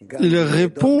il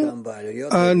répond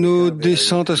à nos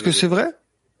descentes. Est-ce que c'est vrai?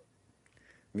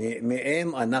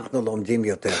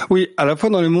 Oui, à la fois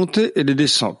dans les montées et les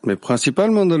descentes, mais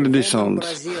principalement dans les descentes.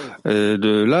 Et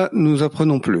de là, nous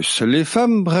apprenons plus. Les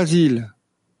femmes Brésil.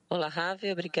 Olá,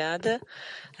 Ravi, obrigada.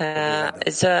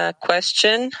 It's a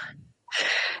question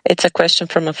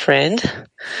from a friend.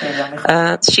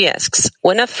 She asks,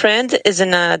 when a friend is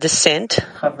in a descent,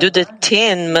 do the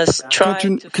 10 must try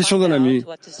Question d'un ami.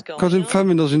 Quand une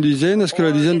femme est dans une dizaine, est-ce que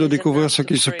la dizaine doit découvrir ce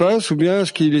qui se passe ou bien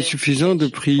est-ce qu'il est suffisant de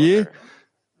prier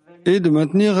et de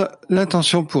maintenir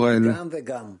l'intention pour elle?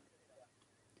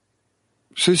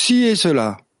 Ceci et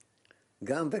cela.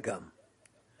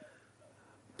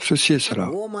 Ceci et cela.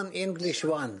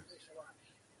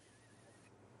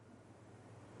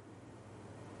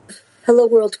 Hello,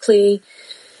 World Kli.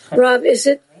 Rav, is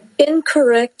it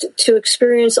incorrect to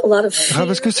experience a lot of fear? Rav,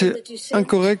 est-ce que c'est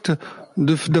incorrect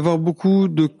d'avoir beaucoup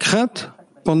de crainte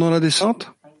pendant la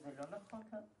descente?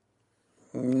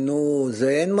 Bien,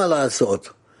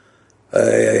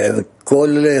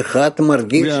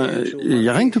 il n'y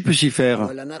a rien que tu peux s'y faire.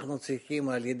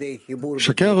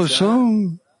 Chacun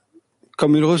ressent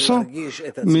comme il ressent,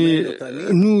 mais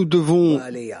nous devons,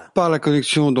 par la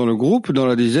connexion dans le groupe, dans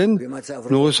la dizaine,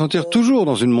 nous ressentir toujours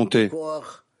dans une montée,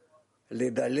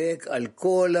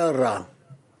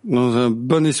 dans un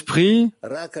bon esprit,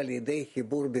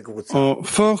 en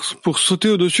force pour sauter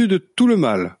au-dessus de tout le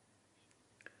mal,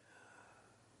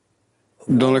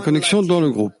 dans la connexion dans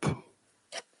le groupe.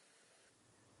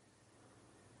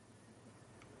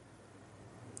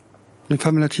 Les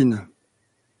femmes latines.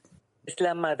 Es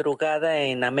la madrugada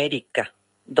en América,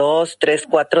 2, 3,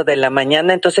 4 de la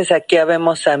mañana, entonces aquí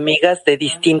habemos amigas de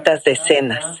distintas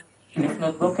decenas.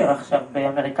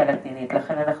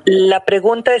 La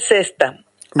pregunta es esta.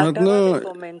 Maintenant,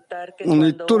 on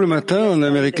est tôt le matin en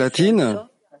Amérique latine,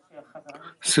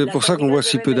 c'est pour ça qu'on voit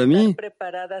si peu d'amis,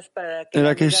 et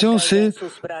la question c'est,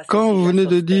 quand vous venez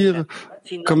de dire,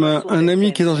 comme un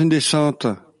ami qui est dans une descente,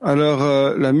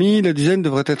 alors l'ami, la dizaine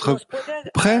devrait être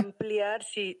prêt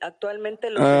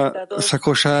à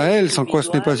s'accrocher à elle, sans quoi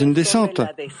ce n'est pas une descente.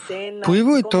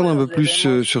 Pourriez-vous étendre un peu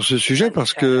plus sur ce sujet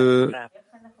parce que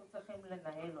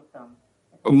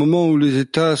au moment où les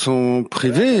États sont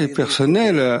privés et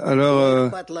personnels, alors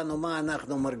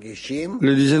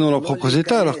les dizaines ont leurs propres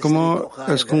États. Alors comment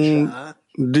est-ce qu'on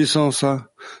descend ça?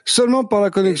 Seulement par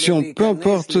la connexion, peu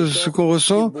importe ce qu'on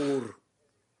ressent,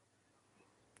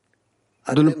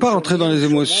 de ne pas rentrer dans les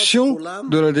émotions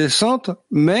de la descente,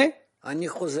 mais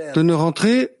de ne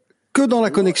rentrer que dans la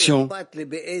connexion.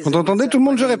 Vous entendez tout le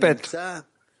monde, je répète.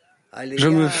 Je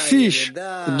me fiche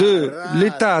de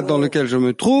l'état dans lequel je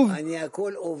me trouve,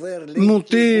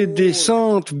 montée,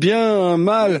 descente, bien,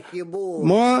 mal.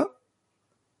 Moi,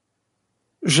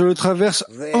 je le traverse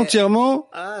entièrement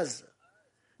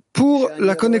pour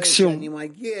la connexion.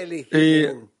 Et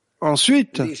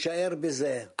ensuite,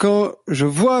 quand je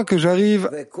vois que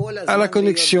j'arrive à la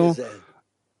connexion,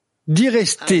 d'y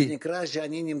rester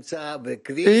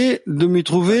et de m'y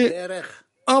trouver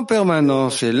en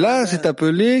permanence. Et là, c'est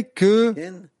appelé que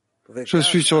je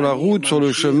suis sur la route, sur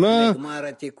le chemin,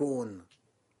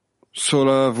 sur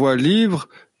la voie libre,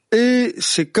 et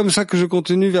c'est comme ça que je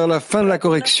continue vers la fin de la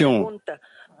correction.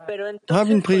 Rav,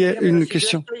 une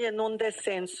question.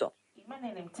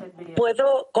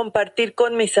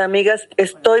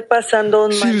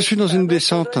 Si je suis dans une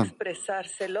descente,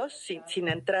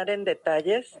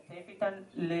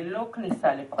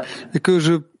 et que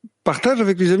je partage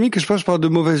avec les amis que je passe par de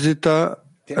mauvais états,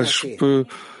 est-ce que je peux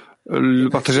le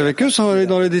partager avec eux sans aller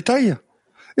dans les détails?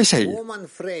 Essaye.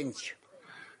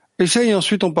 Essaye et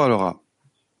ensuite on parlera.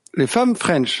 Les femmes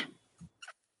French.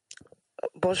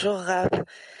 Bonjour Rav.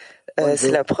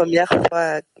 C'est la première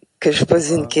fois que je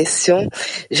pose une question.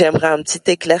 J'aimerais un petit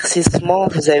éclaircissement.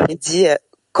 Vous avez dit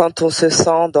quand on se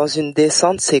sent dans une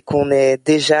descente, c'est qu'on est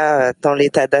déjà dans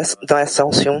l'état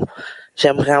d'ascension.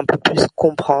 J'aimerais un peu plus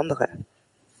comprendre.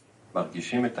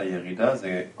 מרגישים את הירידה,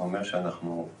 זה אומר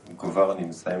שאנחנו כבר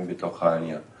נמצאים בתוך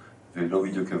העלייה, ולא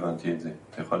בדיוק הבנתי את זה.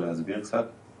 אתה יכול להסביר קצת?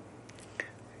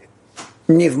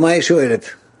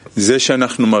 Qu'est-ce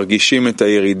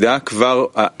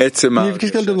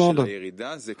qu'elle demande?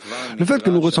 Le fait que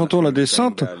nous ressentons la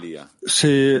descente,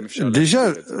 c'est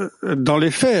déjà dans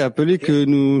les faits appelé que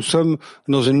nous sommes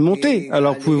dans une montée.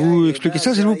 Alors pouvez-vous expliquer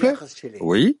ça, s'il vous plaît?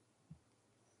 Oui.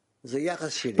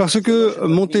 Parce que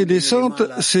montée et descente,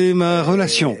 c'est ma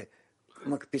relation.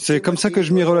 C'est comme ça que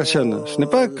je m'y relationne. Ce n'est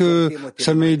pas que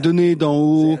ça m'est donné d'en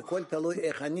haut,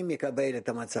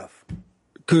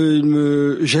 qu'il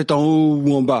me jette en haut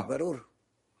ou en bas.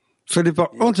 Ça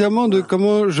dépend entièrement de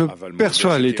comment je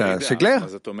perçois l'état. C'est clair?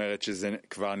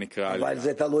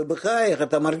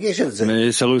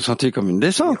 Mais c'est ressenti comme une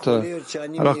descente.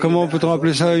 Alors comment peut-on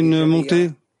appeler ça une montée?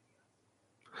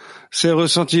 C'est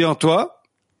ressenti en toi.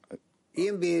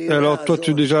 Et alors toi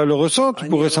tu déjà le ressens, tu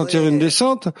pourrais sentir une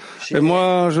descente, et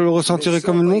moi je le ressentirais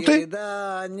comme une montée.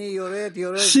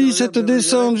 Si cette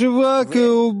descente, je vois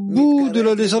qu'au bout de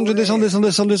la descente, je descends,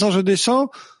 je descends,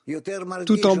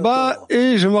 tout en bas,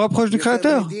 et je me rapproche du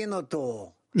Créateur.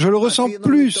 Je le ressens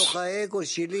plus,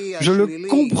 je le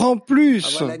comprends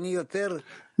plus,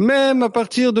 même à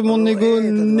partir de mon ego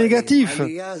négatif.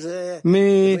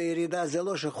 Mais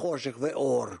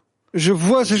je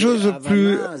vois ces choses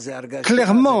plus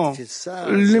clairement.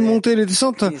 Les montées et les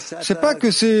descentes, c'est pas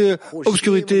que c'est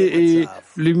obscurité et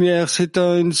lumière, c'est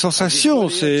une sensation,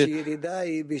 c'est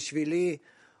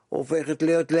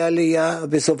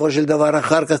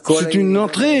une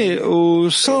entrée au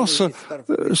sens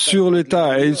sur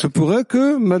l'état. Et il se pourrait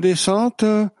que ma descente,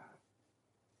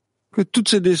 que toutes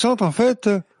ces descentes, en fait,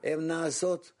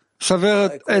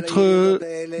 s'avèrent être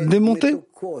des montées.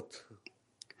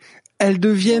 Elles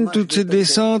deviennent, toutes ces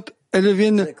descentes, elles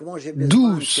deviennent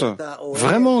douces,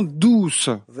 vraiment douces.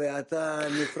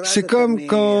 C'est comme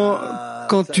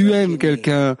quand tu aimes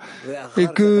quelqu'un et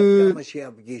que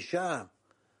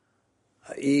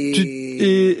tu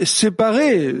es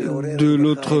séparé de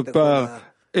l'autre part.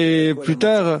 Et plus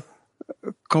tard,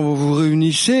 quand vous vous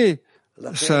réunissez,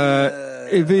 ça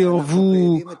éveille en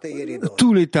vous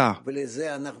tout l'état.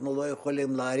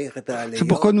 C'est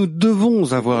pourquoi nous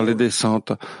devons avoir les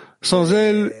descentes. Sans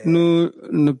elles, nous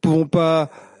ne pouvons pas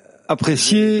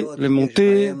apprécier les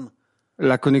montées,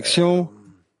 la connexion.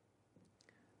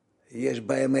 Et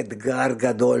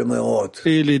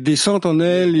les descentes en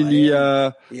elles, il y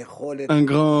a un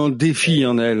grand défi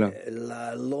en elles.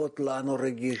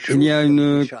 Il y a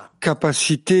une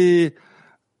capacité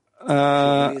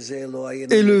à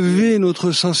élever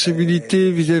notre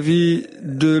sensibilité vis-à-vis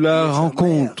de la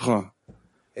rencontre,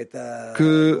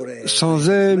 que sans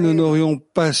elle, nous n'aurions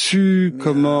pas su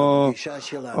comment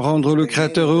rendre le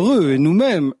Créateur heureux et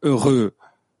nous-mêmes heureux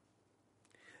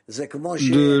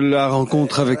de la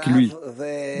rencontre avec lui,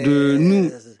 de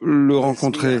nous le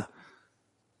rencontrer.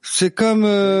 C'est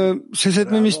comme, c'est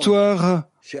cette même histoire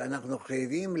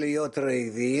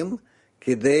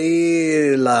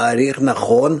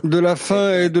de la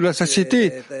faim et de la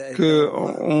satiété,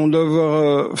 qu'on doit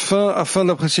avoir faim afin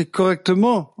d'apprécier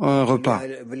correctement un repas.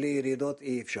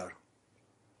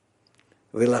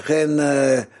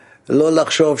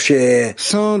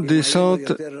 Sans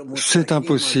descente, c'est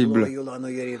impossible.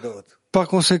 Par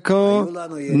conséquent,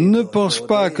 ne pense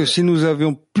pas que si nous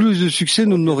avions plus de succès,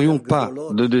 nous n'aurions pas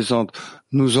de descente.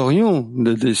 Nous aurions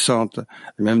des descentes,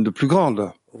 même de plus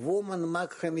grandes.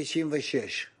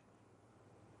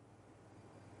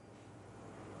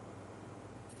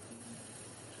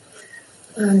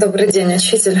 Добрый день,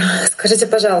 учитель. Скажите,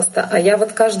 пожалуйста, а я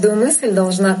вот каждую мысль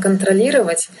должна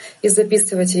контролировать и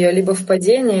записывать ее либо в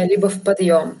падение, либо в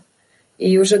подъем.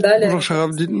 И уже далее... Bonjour,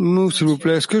 Sharab, dites-nous, s'il vous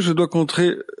plaît, est-ce que je dois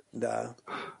contrer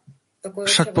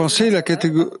chaque pensée, la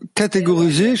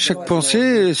catégoriser, chaque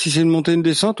pensée, si c'est une montée, une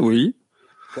descente? Oui.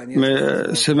 Mais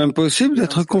c'est même possible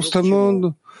d'être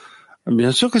constamment...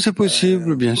 Bien sûr que c'est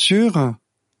possible, bien sûr.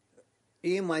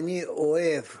 Et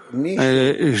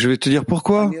je vais te dire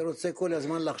pourquoi.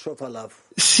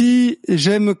 Si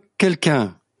j'aime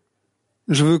quelqu'un,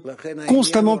 je veux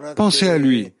constamment penser à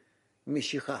lui.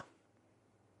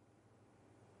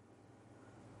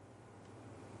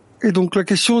 Et donc la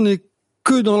question n'est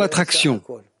que dans l'attraction.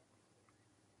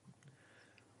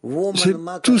 C'est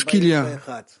tout ce qu'il y a,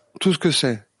 tout ce que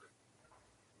c'est.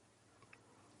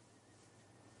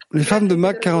 Les femmes de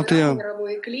Mac 41.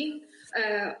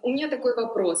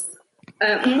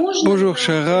 Bonjour,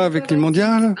 Shara, avec les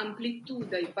mondiales.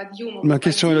 Ma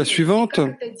question est la suivante.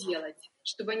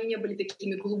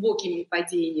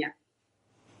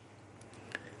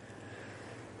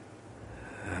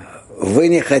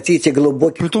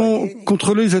 Peut-on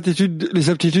contrôler les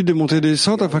aptitudes des montées et des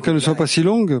descentes afin qu'elles ne soient pas si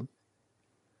longues?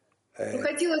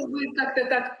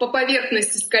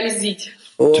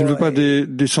 Tu ne veux pas des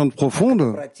descentes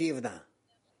profondes?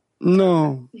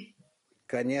 Non.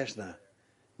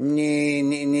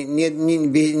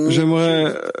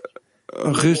 J'aimerais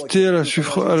rester à la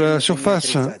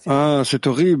surface. Ah, c'est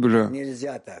horrible.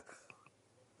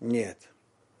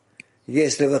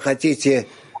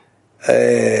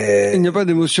 Il n'y a pas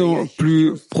d'émotion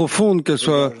plus profonde, qu'elle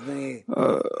soit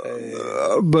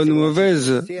bonne ou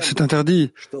mauvaise, c'est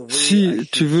interdit. Si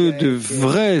tu veux de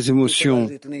vraies émotions,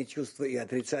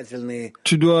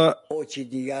 tu dois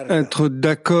être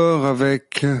d'accord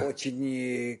avec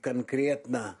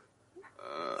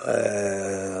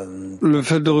le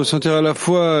fait de ressentir à la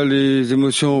fois les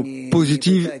émotions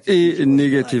positives et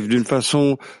négatives d'une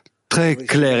façon très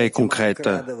claire et concrète.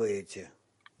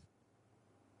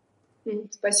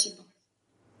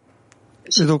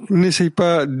 Et donc, n'essaye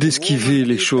pas d'esquiver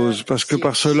les choses, parce que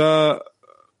par cela,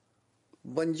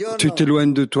 tu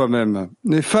t'éloignes de toi-même.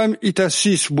 Les femmes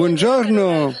Itasis,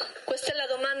 buongiorno.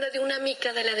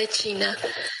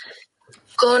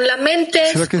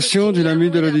 C'est la question d'une amie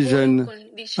de la dizaine.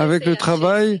 Avec le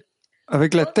travail,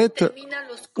 avec la tête,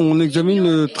 on examine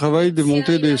le travail des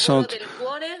montées et des descentes.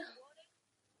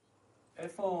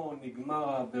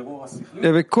 Et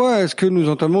avec quoi est-ce que nous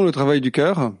entamons le travail du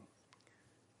cœur?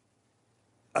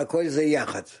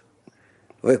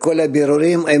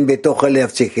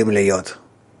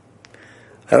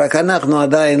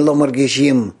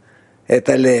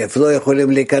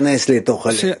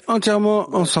 C'est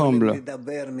entièrement ensemble.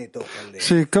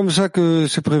 C'est comme ça que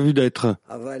c'est prévu d'être.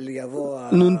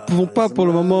 Nous ne pouvons pas pour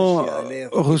le moment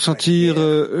ressentir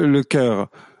le cœur.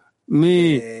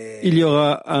 Mais il y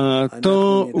aura un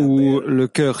temps où le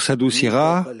cœur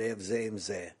s'adoucira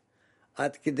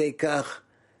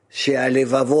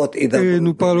et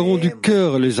nous parlerons du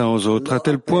cœur les uns aux autres, à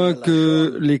tel point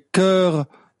que les cœurs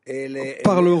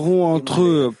parleront entre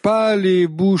eux, pas les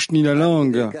bouches ni la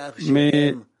langue,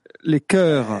 mais les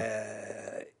cœurs,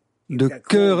 de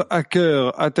cœur,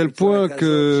 à tel point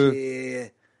que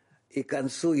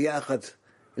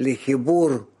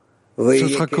ce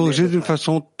sera corrigé d'une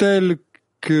façon telle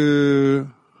que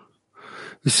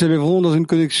ils s'élèveront dans une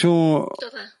connexion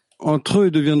entre eux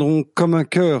et deviendront comme un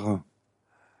cœur.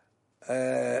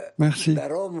 Merci.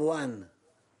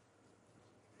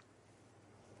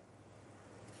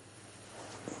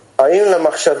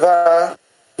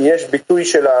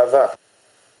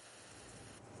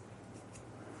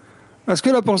 Est-ce que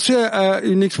la pensée a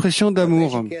une expression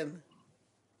d'amour?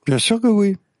 Bien sûr que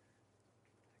oui.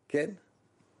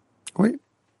 Oui.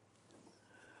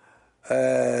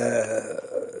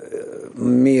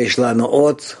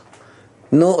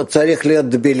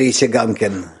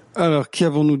 Alors, qui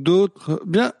avons-nous d'autres?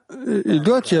 Bien, il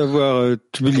doit y avoir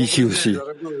Tbilissi aussi.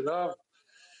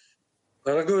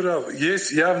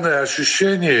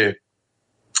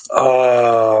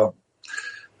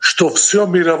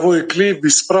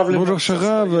 Bonjour cher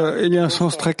Rav, il y a un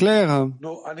sens très clair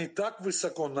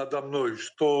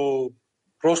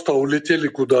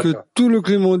que tout le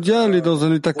clé mondial est dans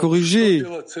un état corrigé.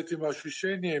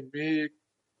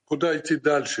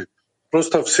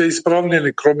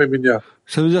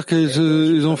 Ça veut dire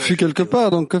qu'ils ont fui quelque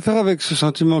part, donc que faire avec ce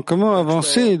sentiment? Comment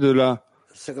avancer de là?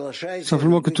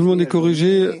 Simplement que tout le monde est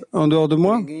corrigé en dehors de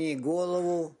moi?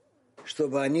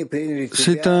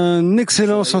 C'est un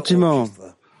excellent sentiment,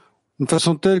 une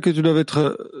façon telle que tu dois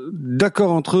être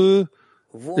d'accord entre eux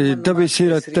et d'abaisser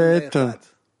la tête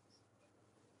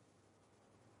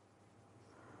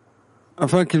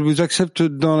afin qu'ils vous acceptent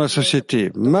dans la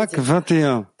société. Mac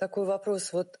 21.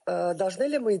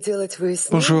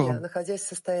 Bonjour.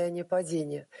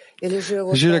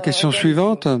 J'ai la question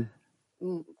suivante.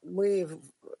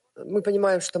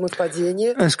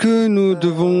 Est-ce que nous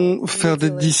devons faire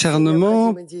des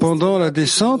discernements pendant la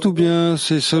descente ou bien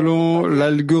c'est selon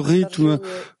l'algorithme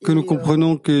que nous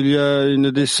comprenons qu'il y a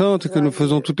une descente et que nous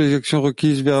faisons toutes les actions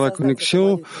requises vers la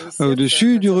connexion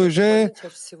au-dessus du rejet?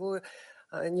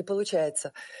 Et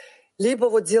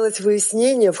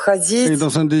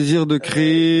dans un désir de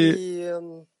créer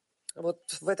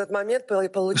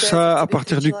ça à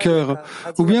partir du cœur,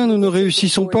 ou bien nous ne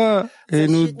réussissons pas et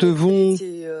nous devons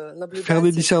faire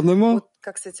des discernements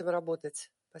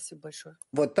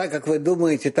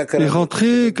et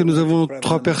rentrer que nous avons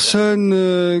 3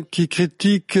 personnes qui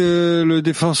critiquent le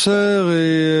défenseur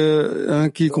et un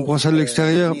qui comprend ça de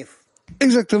l'extérieur.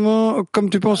 Exactement comme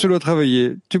tu penses, tu dois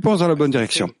travailler. Tu penses dans la bonne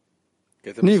direction.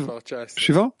 Niv,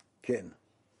 suivant.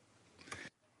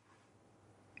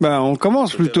 On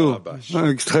commence plutôt.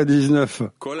 Extrait 19.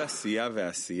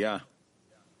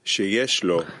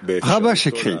 Rabash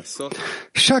écrit,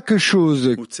 chaque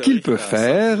chose qu'il peut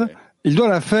faire il doit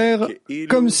la faire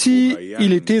comme si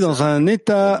il était dans un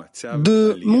état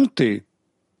de montée.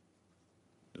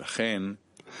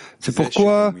 C'est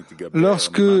pourquoi,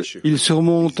 lorsque il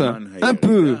surmonte un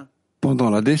peu pendant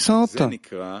la descente,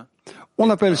 on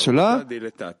appelle cela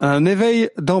un éveil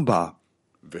d'en bas.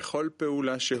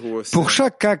 Pour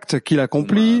chaque acte qu'il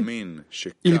accomplit,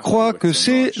 il croit que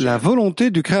c'est la volonté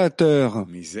du Créateur.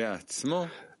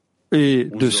 Et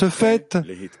de ce fait,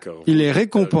 il est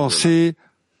récompensé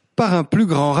par un plus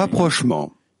grand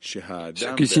rapprochement. Ce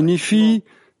qui signifie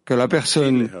que la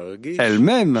personne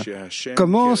elle-même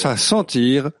commence à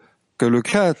sentir que le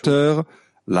Créateur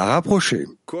l'a rapproché.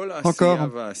 Encore,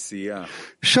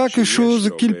 chaque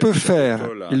chose qu'il peut faire,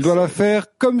 il doit la faire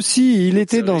comme s'il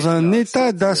était dans un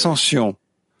état d'ascension.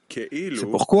 C'est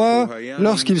pourquoi,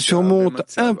 lorsqu'il surmonte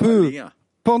un peu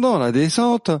pendant la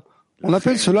descente, on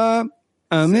appelle cela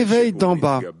un éveil d'en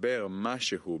bas.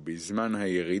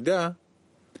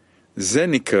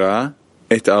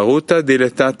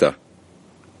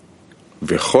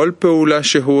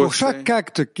 Pour chaque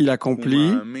acte qu'il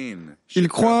accomplit, il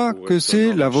croit que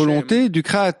c'est la volonté du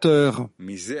Créateur.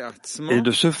 Et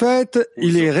de ce fait,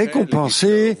 il est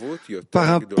récompensé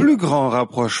par un plus grand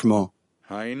rapprochement.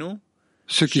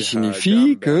 Ce qui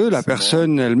signifie que la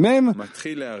personne elle-même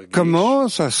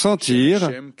commence à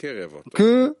sentir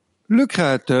que le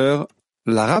Créateur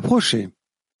l'a rapproché.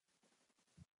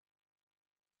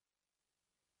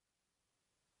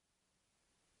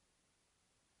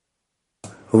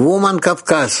 Woman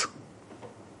Kafkas.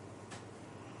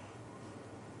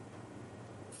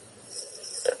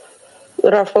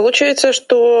 Раф, получается,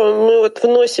 что мы вот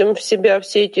вносим в себя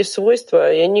все эти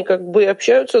свойства, и они как бы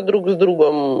общаются друг с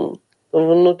другом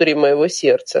внутри моего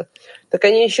сердца. Так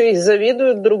они еще и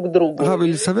завидуют друг другу. Rav,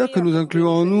 il s'avère que nous incluons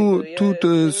en nous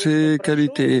toutes ces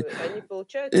qualités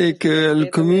et qu'elles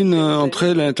communent entre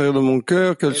elles à l'intérieur de mon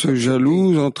cœur, qu'elles se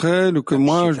jalousent entre elles ou que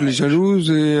moi je les jalouse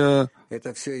et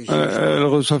elles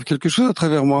reçoivent quelque chose à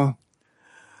travers moi.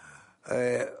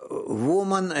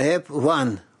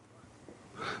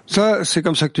 Ça, c'est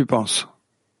comme ça que tu penses.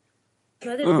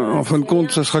 En fin de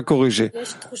compte, ça sera corrigé.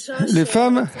 Les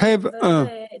femmes have un.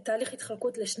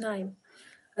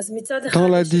 Dans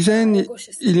la dizaine,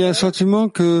 il y a un sentiment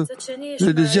que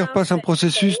le désir passe un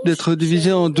processus d'être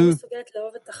divisé en deux.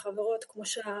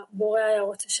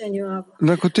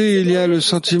 D'un côté, il y a le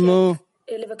sentiment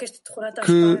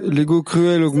que l'ego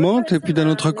cruel augmente, et puis d'un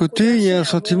autre côté, il y a un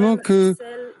sentiment que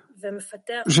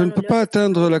je ne peux pas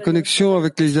atteindre la connexion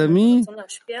avec les amis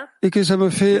et que ça me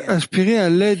fait aspirer à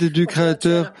l'aide du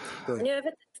Créateur.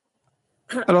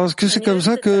 Alors, est-ce que c'est comme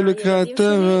ça que le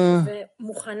Créateur,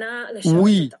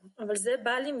 oui,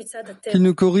 qu'il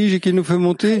nous corrige et qu'il nous fait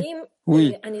monter?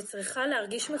 Oui.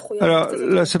 Alors,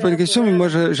 là, c'est pas une question, mais moi,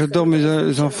 j'adore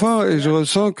mes enfants et je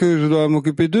ressens que je dois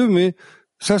m'occuper d'eux, mais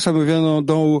ça me vient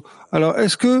d'en haut. Alors,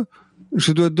 est-ce que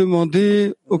je dois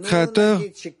demander au Créateur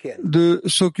de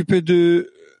s'occuper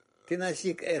de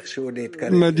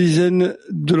ma dizaine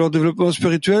de leur développement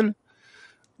spirituel?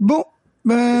 Bon,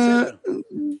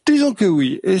 disons que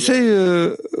oui. Essaye,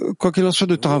 quoi qu'il en soit,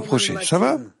 de t'en rapprocher. Ça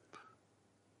va?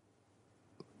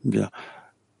 Bien.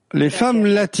 Les femmes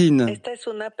latines.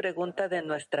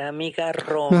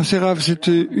 Merci Rav, c'est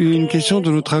une question de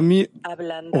notre amie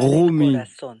Romy.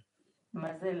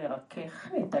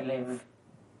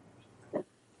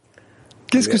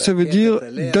 Qu'est-ce que ça veut dire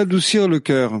d'adoucir le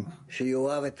cœur?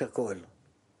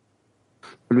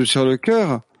 Adoucir le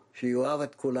cœur,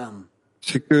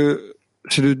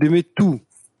 c'est d'aimer tout,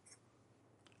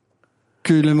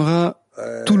 qu'il aimera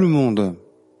tout le monde.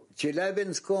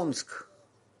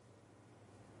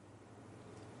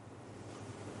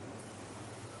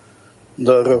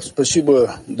 Да, Раф,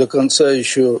 спасибо. До конца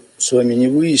еще с вами не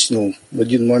выяснил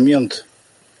один момент.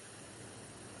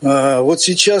 Вот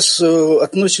сейчас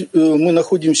мы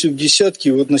находимся в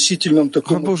десятке в относительном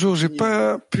таком... Bonjour, j'ai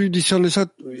pas pu discerner ça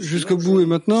jusqu'au bout et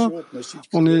maintenant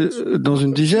on est dans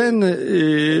une dizaine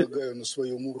et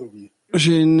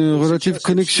j'ai une relative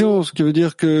connexion, ce qui veut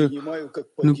dire que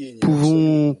nous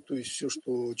pouvons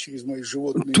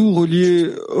tout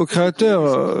relier au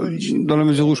Créateur dans la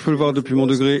mesure où je peux le voir depuis mon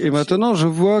degré. Et maintenant, je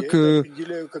vois que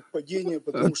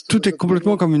tout est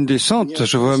complètement comme une descente.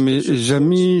 Je vois mes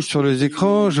amis sur les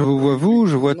écrans, je vous vois vous,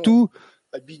 je vois tout.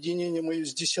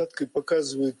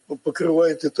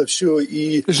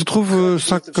 Je trouve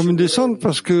ça comme une descente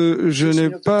parce que je n'ai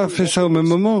pas fait ça au même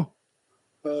moment.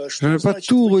 Je n'ai pas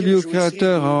tout relié au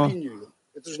Créateur. Hein.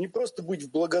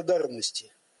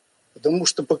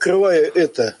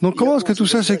 Donc comment est-ce que tout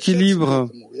ça s'équilibre?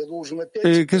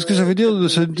 Et qu'est-ce que ça veut dire de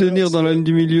se tenir dans la ligne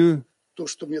du milieu?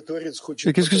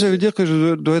 Et qu'est-ce que ça veut dire que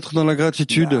je dois être dans la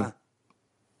gratitude?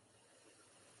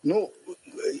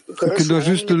 qu'il doit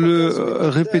juste le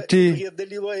répéter,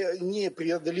 et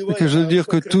que je veux dire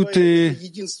que tout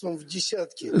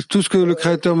ce que le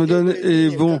Créateur me donne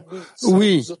est bon.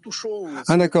 Oui.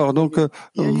 Ah d'accord, donc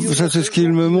ça c'est ce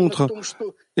qu'il me montre.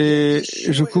 Et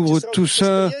je couvre tout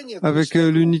ça avec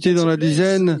l'unité dans la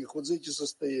dizaine.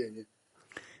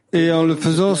 Et en le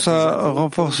faisant, ça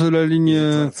renforce la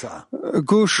ligne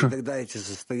gauche.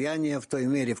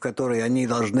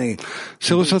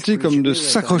 C'est ressenti comme de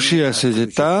s'accrocher à ces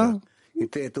états.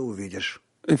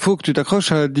 Il faut que tu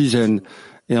t'accroches à la dizaine.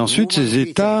 Et ensuite, ces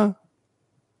états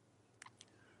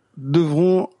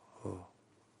devront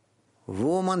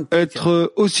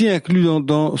être aussi inclus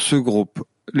dans ce groupe.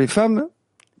 Les femmes,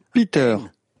 Peter.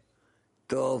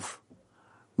 Il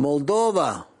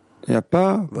n'y a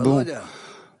pas? Bon.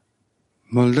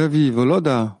 Moldavie,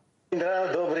 Voloda.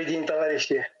 Добрый день,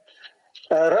 товарищи.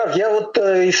 Рав, я вот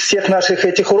из всех наших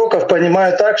этих уроков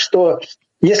понимаю так, что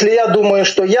если я думаю,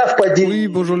 что я в падении... Oui,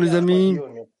 bonjour les amis.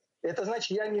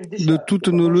 De toutes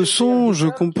nos leçons, je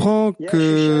comprends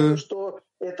que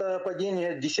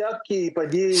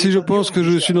si je pense que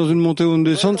je suis dans une montée ou une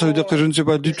descente, ça veut dire que je ne suis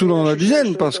pas du tout dans la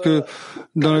dizaine, parce que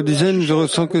dans la dizaine, je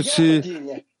ressens que c'est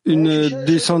une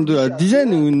descente de la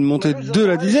dizaine ou une montée de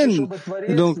la dizaine.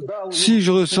 Et donc, si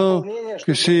je ressens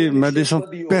que c'est ma descente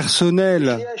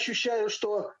personnelle,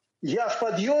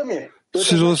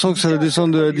 si je ressens que c'est la descente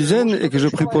de la dizaine et que je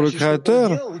prie pour le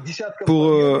Créateur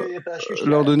pour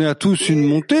leur donner à tous une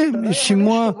montée, mais si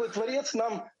moi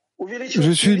je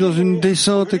suis dans une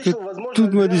descente et que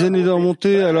toute ma dizaine est en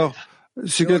montée, alors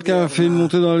si quelqu'un a fait une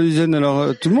montée dans la dizaine,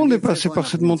 alors tout le monde est passé par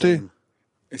cette montée.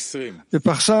 Et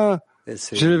par ça,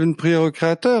 j'élève une prière au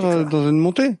Créateur dans une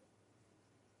montée.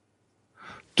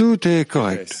 Tout est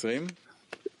correct.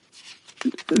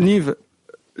 Niv,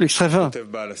 extrait 20.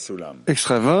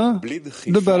 Extrait 20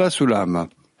 de Bala Sulam.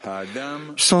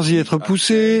 Sans y être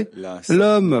poussé,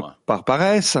 l'homme, par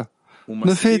paresse,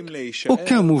 ne fait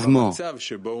aucun mouvement.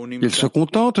 Il se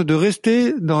contente de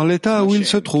rester dans l'état où il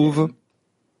se trouve.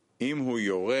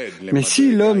 Mais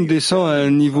si l'homme descend à un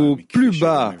niveau plus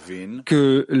bas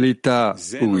que l'état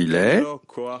où il est,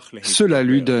 cela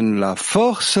lui donne la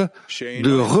force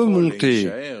de remonter,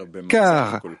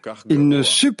 car il ne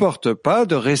supporte pas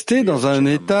de rester dans un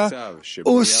état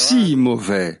aussi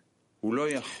mauvais.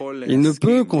 Il ne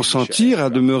peut consentir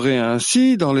à demeurer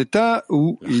ainsi dans l'état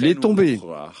où il est tombé.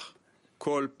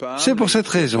 C'est pour cette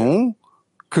raison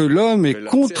que l'homme est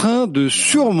contraint de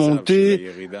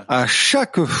surmonter à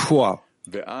chaque fois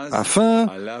afin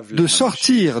de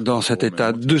sortir de cet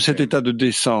état de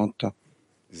descente.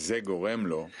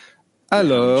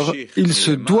 Alors, il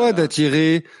se doit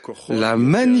d'attirer la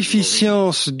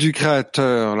magnificence du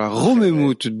Créateur, la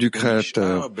Romemut du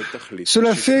Créateur.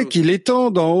 Cela fait qu'il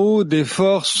étend d'en haut des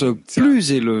forces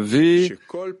plus élevées,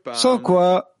 sans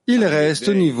quoi il reste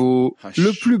au niveau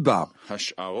le plus bas.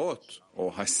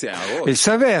 Il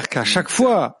s'avère qu'à chaque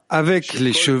fois, avec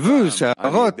les cheveux,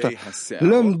 Saharot,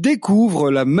 l'homme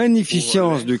découvre la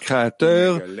magnificence du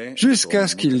Créateur jusqu'à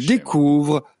ce qu'il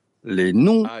découvre les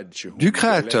noms du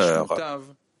Créateur.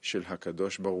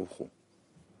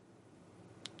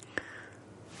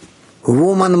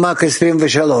 Woman Mac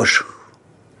 23.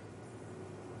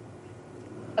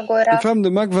 Les femmes de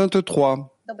Mac 23.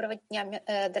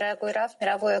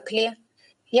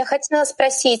 Я хотела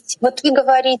спросить, вот вы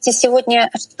говорите сегодня,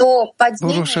 что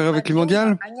падения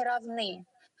они равны.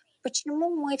 Почему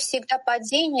мы всегда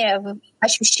падения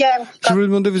ощущаем как... Je voulais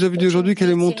demander, vous avez dit aujourd'hui que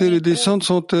les montées et les descentes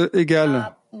sont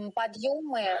égales.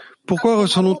 Pourquoi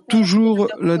ressentons toujours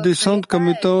la descente comme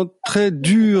étant très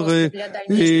dure et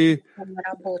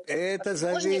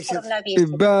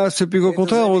basse, et puis qu'au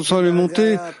contraire, on ressent les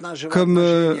montées comme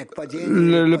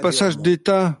le passage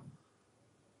d'état?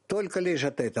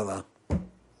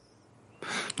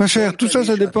 Ma chère, tout ça,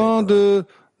 ça dépend de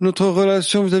notre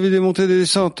relation vis-à-vis des montées et des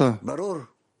descentes.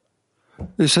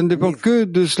 Et ça ne dépend que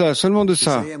de cela, seulement de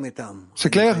ça.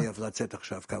 C'est clair?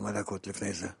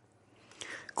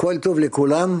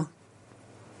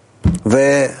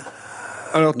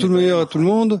 Alors, tout le meilleur à tout le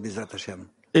monde.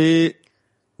 Et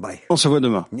on se voit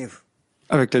demain.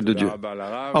 Avec l'aide de Dieu.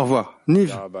 Au revoir.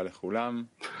 Niv.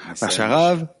 Merci à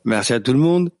Rav. Merci à tout le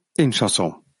monde. Et une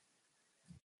chanson.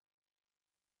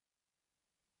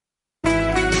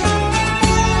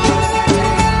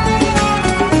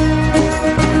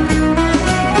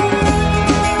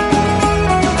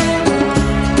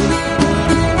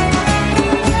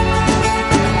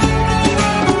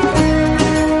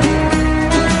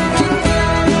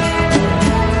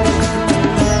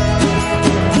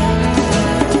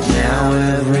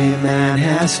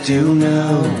 To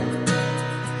know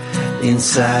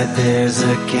Inside there's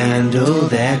a candle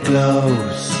that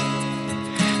glows,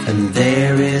 and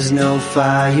there is no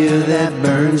fire that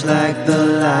burns like the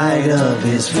light of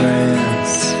his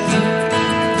friends.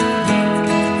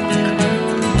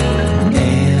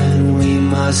 And we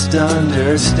must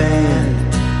understand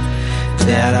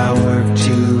that our work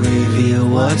to reveal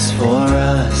what's for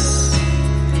us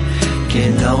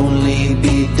can only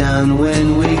be done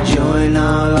when we join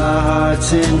all our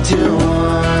hearts into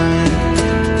one.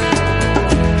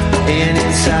 And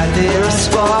inside there are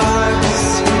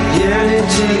sparks yearning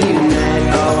to unite.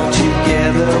 All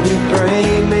together we pray,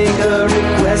 make a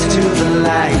request to the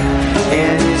light.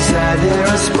 And inside there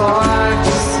are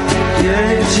sparks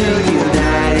yearning to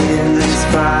unite in this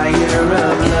fire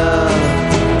of love.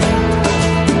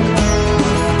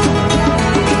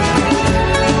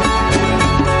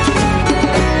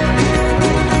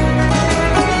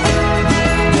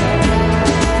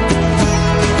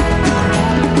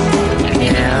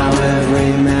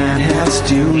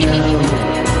 To know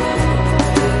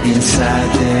inside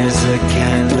there's a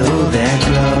candle that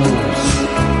glows,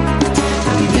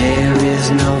 and there is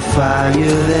no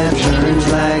fire that burns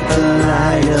like the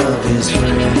light of his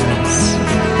friends.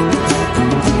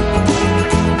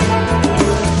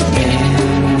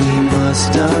 And we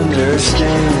must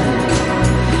understand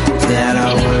that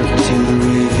our work to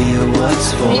reveal what's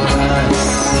for us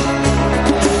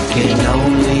can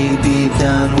only be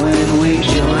done when we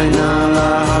join all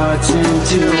our hearts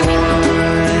into one.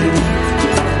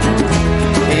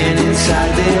 And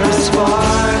inside there are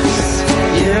sparks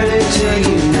yearning to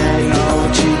unite. All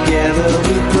together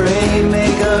we pray,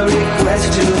 make a request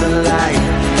to the light.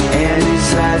 And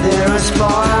inside there are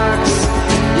sparks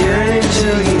yearning to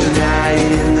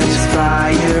unite in this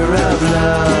fire of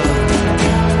love.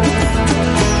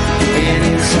 And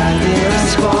inside there are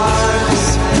sparks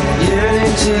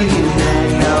yearning to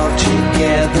unite. All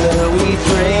together we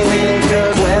pray, make a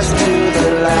request to the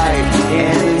light.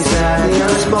 And inside there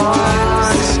are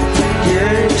sparks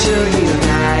yearning to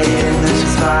unite in this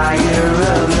fire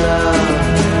of love.